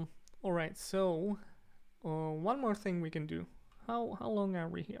 All right, so one more thing we can do. How long are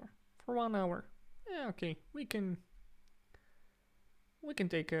we here? For 1 hour. Yeah, okay. We can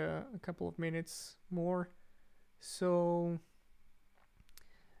take a couple of minutes more. So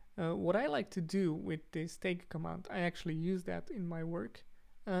what I like to do with this take command, I actually use that in my work.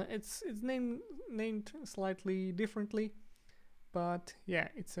 It's named slightly differently, but yeah,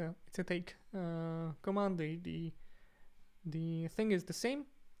 it's a take command. The thing is the same.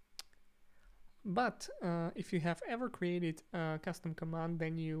 But if you have ever created a custom command,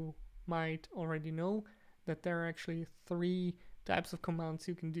 then you might already know that there are actually 3 types of commands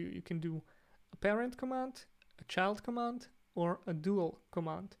you can do. You can do a parent command, a child command, or a dual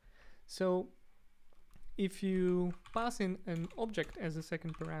command. So if you pass in an object as a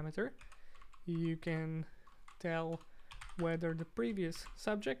second parameter, you can tell whether the previous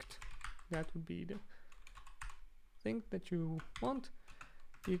subject, that would be the thing that you want,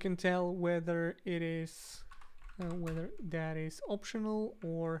 you can tell whether it is whether that is optional,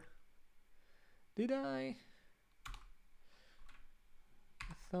 or did I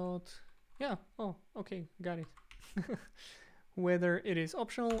thought, yeah, oh, okay, got it. Whether it is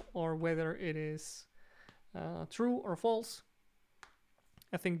optional or whether it is true or false.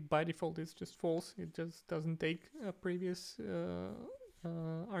 I think by default it's just false. It just doesn't take a previous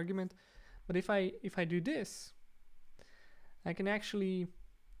argument. But if I do this, I can actually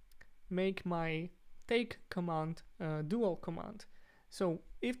make my take command a dual command. So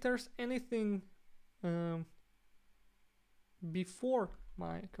if there's anything before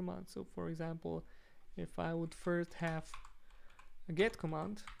my command, so for example, if I would first have a get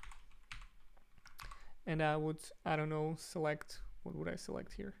command, and I would, I don't know, select, what would I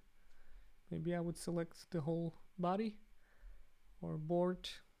select here? Maybe I would select the whole body, or board,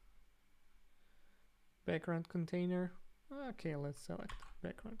 background container. Okay, let's select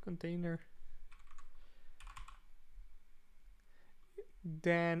background container.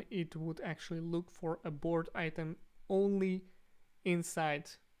 Then it would actually look for a board item only inside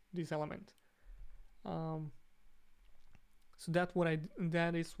this element. So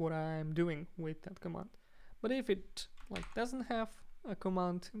that is what I'm doing with that command. But if it doesn't have a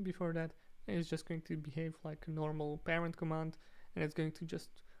command before that, it's just going to behave like a normal parent command, and it's going to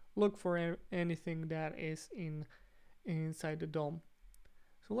just look for anything that is inside the DOM.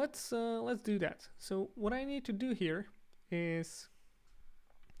 So let's do that. So what I need to do here is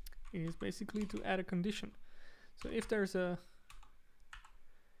basically to add a condition. So if there's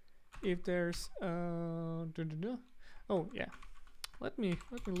oh yeah, let me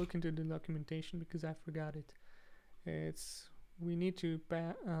look into the documentation because I forgot it. We need to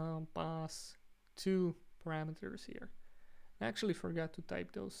pass 2 parameters here. I actually forgot to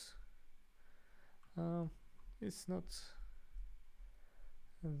type those. It's not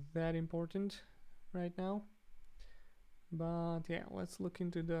that important right now, but yeah, let's look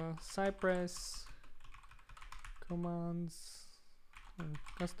into the Cypress commands and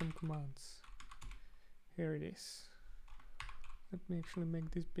custom commands. Here it is. Let me actually make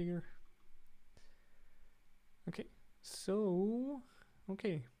this bigger. Okay, so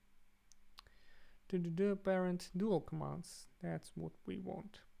okay, to the parent dual commands, that's what we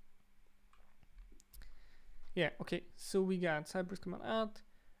want. Yeah, okay, so we got Cypress command add,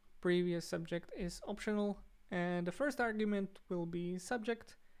 previous subject is optional, and the first argument will be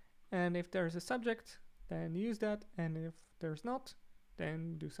subject, and if there's a subject, then use that, and if there's not,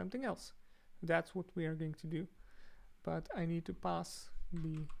 then do something else. That's what we are going to do. But I need to pass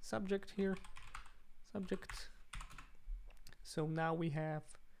the subject here, subject. So now we have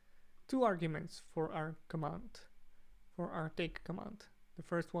 2 arguments for our command, for our take command. The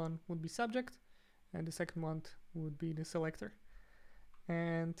first one would be subject, and the second one would be the selector.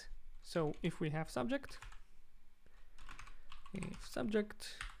 And so if we have subject,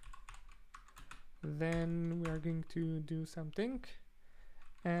 then we are going to do something,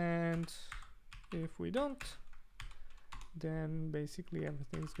 and if we don't, then basically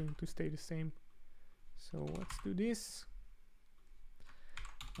everything is going to stay the same. So let's do this.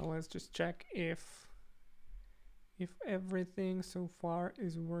 Now let's just check if everything so far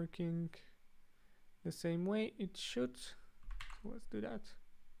is working the same way it should. So let's do that.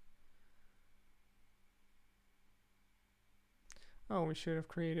 Oh, we should have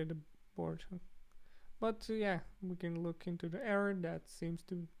created a board. But yeah, we can look into the error. That seems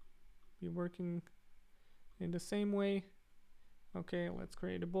to be working in the same way. Okay, let's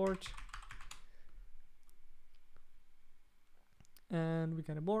create a board. And we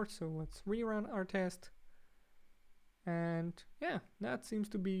got a board, so let's rerun our test. And yeah, that seems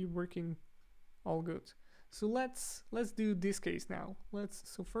to be working all good. So let's do this case now.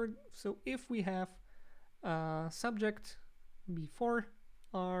 So if we have a subject before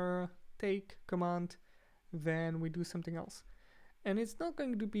our take command, then we do something else, and it's not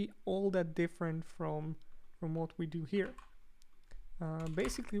going to be all that different from what we do here.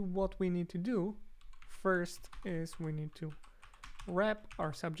 Basically, what we need to do first is we need to wrap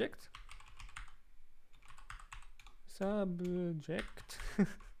our subject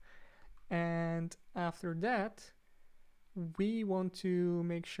and after that we want to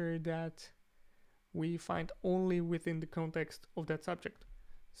make sure that we find only within the context of that subject.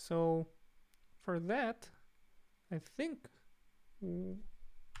 So for that, I think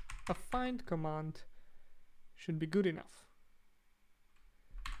a find command should be good enough.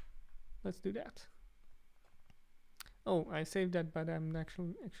 Let's do that. Oh, I saved that, but I'm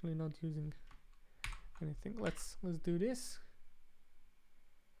actually not using anything. Let's do this.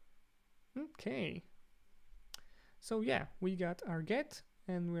 Okay. So yeah, we got our get,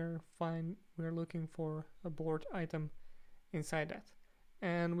 and we're fine. We're looking for a board item inside that,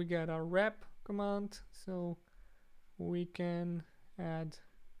 and we got our wrap command, so we can add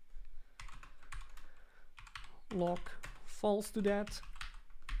lock false to that.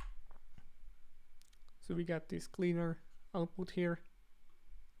 So we got this cleaner output here.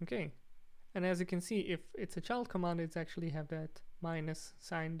 Okay, and as you can see, if it's a child command, it's actually have that minus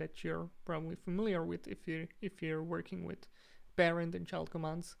sign that you're probably familiar with if you're working with parent and child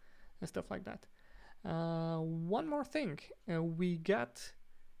commands and stuff like that. One more thing, we got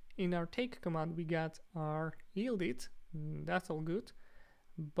in our take command, we got our yielded. That's all good,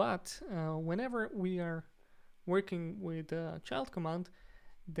 but whenever we are working with a child command,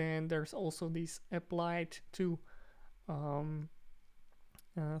 then there's also this applied to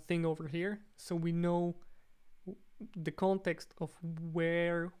thing over here, so we know the context of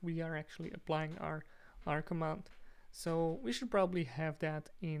where we are actually applying our command. So we should probably have that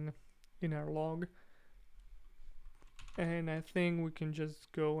in our log, and I think we can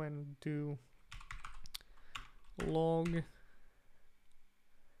just go and do log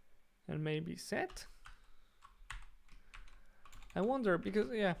and maybe set. I wonder, because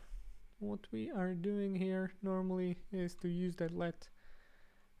yeah, what we are doing here normally is to use that let.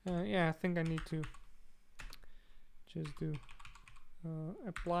 Yeah, I think I need to just do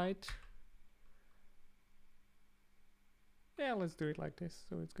applied. Yeah, let's do it like this.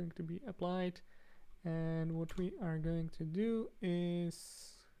 So it's going to be applied, and what we are going to do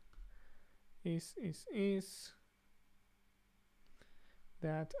is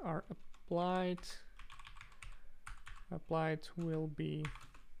that our applied will be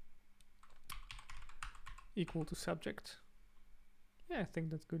equal to subject. Yeah, I think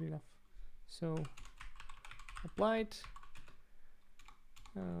that's good enough. So applied,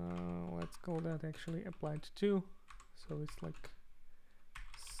 let's call that actually applied to, so it's like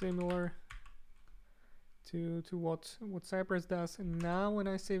similar to what Cypress does. And now when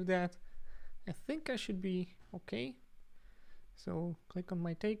I save that, I think I should be okay. So click on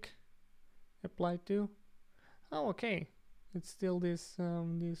my take, applied to. Oh, okay, it's still this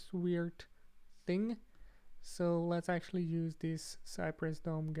this weird thing. So let's actually use this Cypress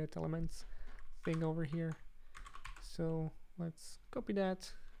DOM get elements thing over here. So let's copy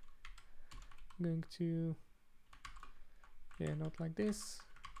that. I'm going to, yeah, not like this.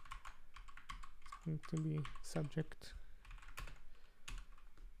 It's going to be subject.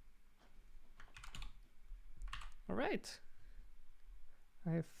 All right.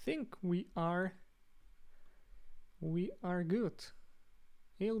 I think we are good.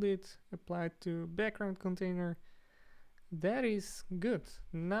 Yielded, applied to background container. That is good.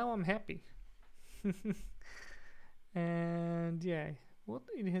 Now I'm happy. And yeah, what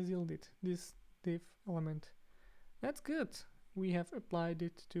it has yielded, this div element. That's good. We have applied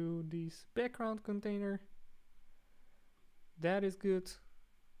it to this background container. That is good.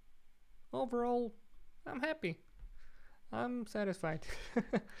 Overall, I'm happy. I'm satisfied.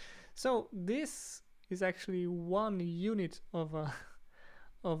 So this is actually one unit of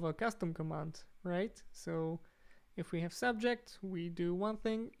a custom command, right? So if we have subject, we do one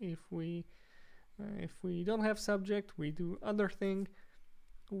thing. If we don't have subject, we do other thing.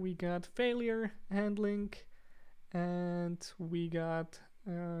 We got failure handling, and we got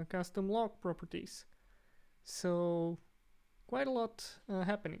custom log properties. So quite a lot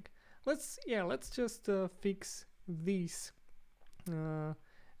happening. Let's just fix these, and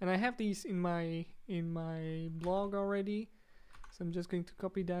I have these in my blog already. So I'm just going to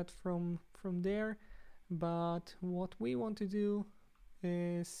copy that from there. But what we want to do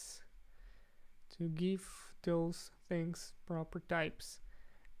is to give those things proper types.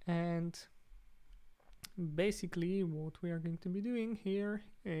 And basically what we are going to be doing here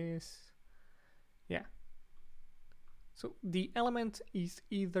is, yeah. So the element is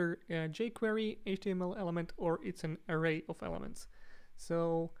either a jQuery HTML element or it's an array of elements.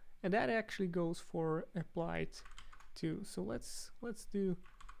 So, and that actually goes for applied too. So let's do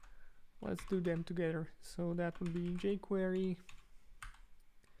them together. So that would be jQuery.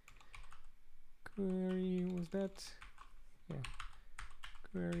 Query was that? Yeah.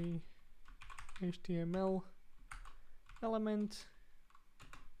 Query HTML element,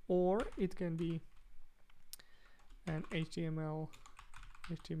 or it can be an HTML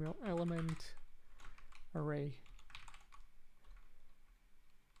element array.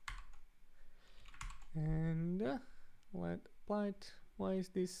 And let apply it. Why is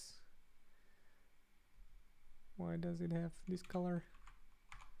this? Why does it have this color?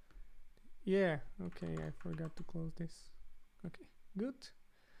 Yeah, okay, I forgot to close this. Okay, good.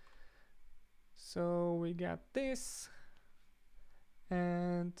 So we got this,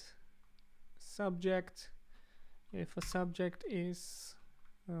 and subject. If a subject is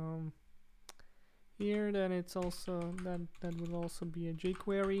here, then it's also that will also be a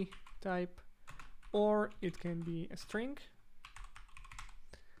jQuery type, or it can be a string.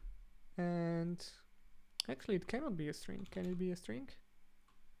 And actually, it cannot be a string. Can it be a string?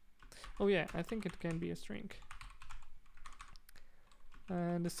 Oh yeah, I think it can be a string.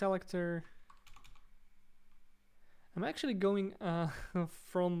 And the selector. I'm actually going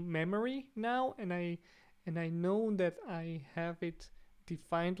from memory now, and I know that I have it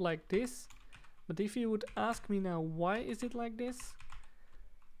defined like this. But if you would ask me now, why is it like this?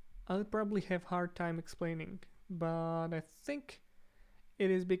 I'll probably have hard time explaining. But I think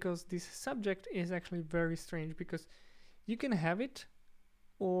it is because this subject is actually very strange, because you can have it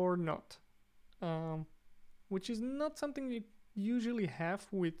or not, which is not something you usually have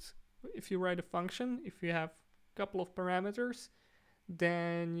with, if you write a function. If you have a couple of parameters,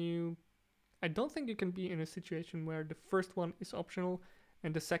 then I don't think you can be in a situation where the first one is optional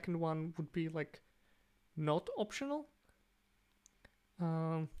and the second one would be like not optional.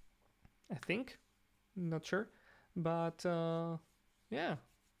 I think, not sure, but yeah.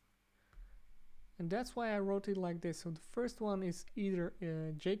 And that's why I wrote it like this. So the first one is either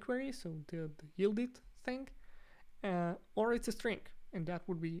a jQuery, so the yielded thing, or it's a string, and that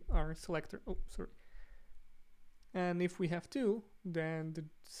would be our selector. Oh, sorry. And if we have two, then the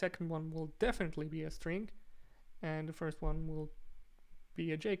second one will definitely be a string, and the first one will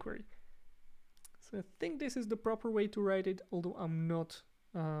be a jQuery. So I think this is the proper way to write it, although I'm not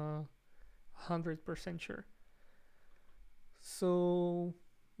 100% sure. So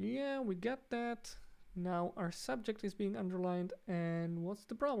yeah, we got that. Now our subject is being underlined, and what's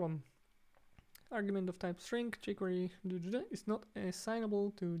the problem? Argument of type string jQuery is not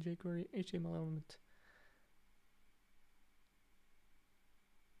assignable to jQuery HTML element.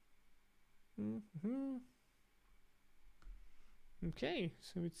 Okay,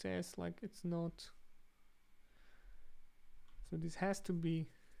 so it says like it's not. So this has to be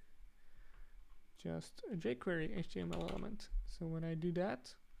just a jQuery HTML element. So when I do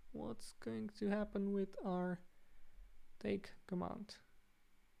that, what's going to happen with our take command?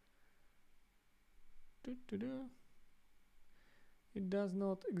 It does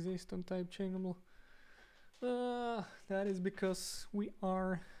not exist on type chainable. That is because we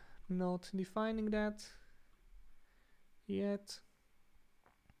are not defining that yet.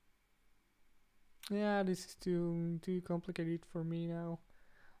 Yeah, this is too complicated for me now.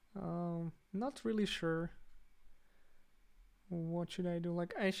 Not really sure. What should I do?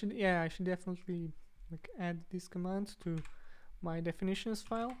 Like I should definitely like add this command to my definitions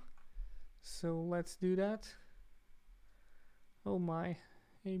file. So let's do that. Oh my,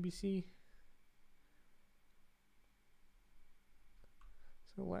 ABC.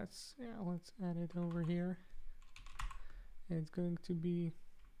 So let's add it over here. And it's going to be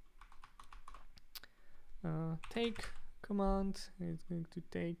take command. And it's going to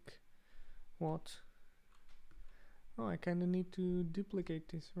take what? Oh, I kind of need to duplicate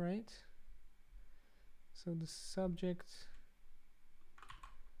this, right? So the subject, I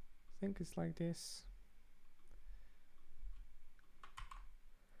think it's like this.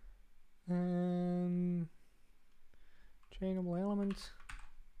 Chainable element.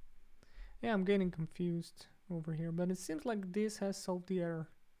 Yeah, I'm getting confused over here, but it seems like this has solved the error.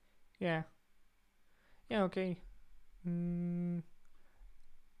 Yeah. Yeah, okay.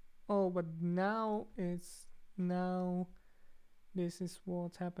 Oh, but now this is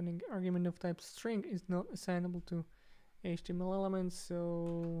what's happening. Argument of type string is not assignable to HTML elements.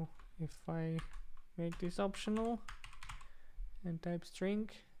 So if I make this optional and type string,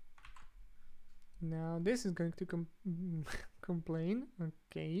 Now this is going to complain.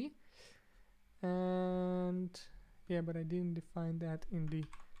 Okay. And yeah, but I didn't define that in the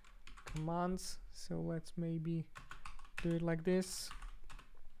commands, so let's maybe do it like this.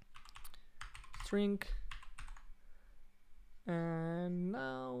 String, and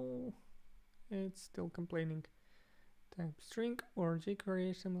now it's still complaining. Type string or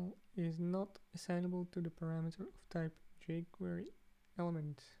jQuery XML is not assignable to the parameter of type jQuery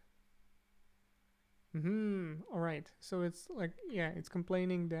element. All right, so it's like, yeah, it's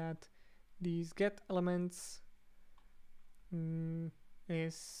complaining that these get elements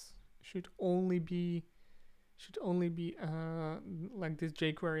should only be like this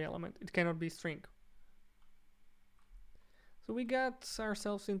jQuery element. It cannot be string. So we got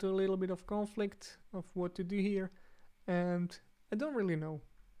ourselves into a little bit of conflict of what to do here, and I don't really know.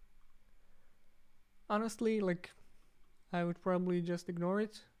 Honestly, like, I would probably just ignore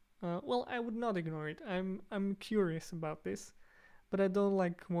it. Well, I would not ignore it. I'm curious about this, but I don't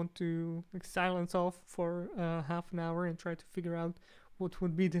want to silence off for half an hour and try to figure out what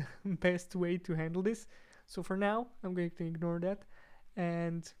would be the best way to handle this. So for now, I'm going to ignore that,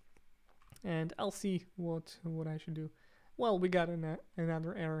 and I'll see what I should do. Well, we got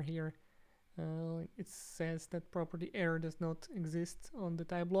another error here. It says that property error does not exist on the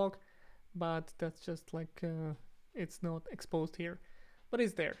type block, but that's just like it's not exposed here, but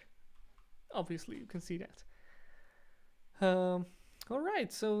it's there. Obviously, you can see that.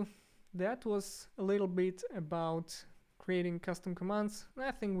 Alright, so that was a little bit about creating custom commands.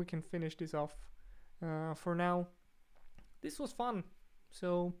 I think we can finish this off for now. This was fun,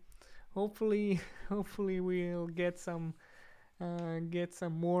 so hopefully we'll get some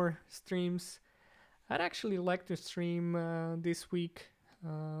more streams. I'd actually like to stream this week,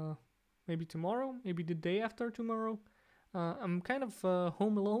 maybe tomorrow, maybe the day after tomorrow. I'm kind of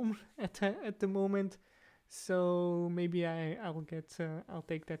home alone at the moment, so maybe I'll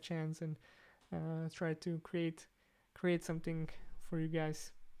take that chance and try to create something for you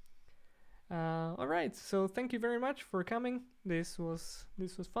guys. All right, so thank you very much for coming. This was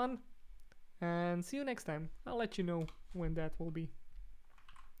fun, and see you next time. I'll let you know when that will be.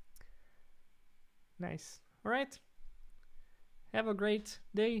 Nice. All right. Have a great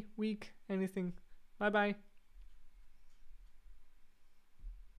day, week, anything. Bye bye.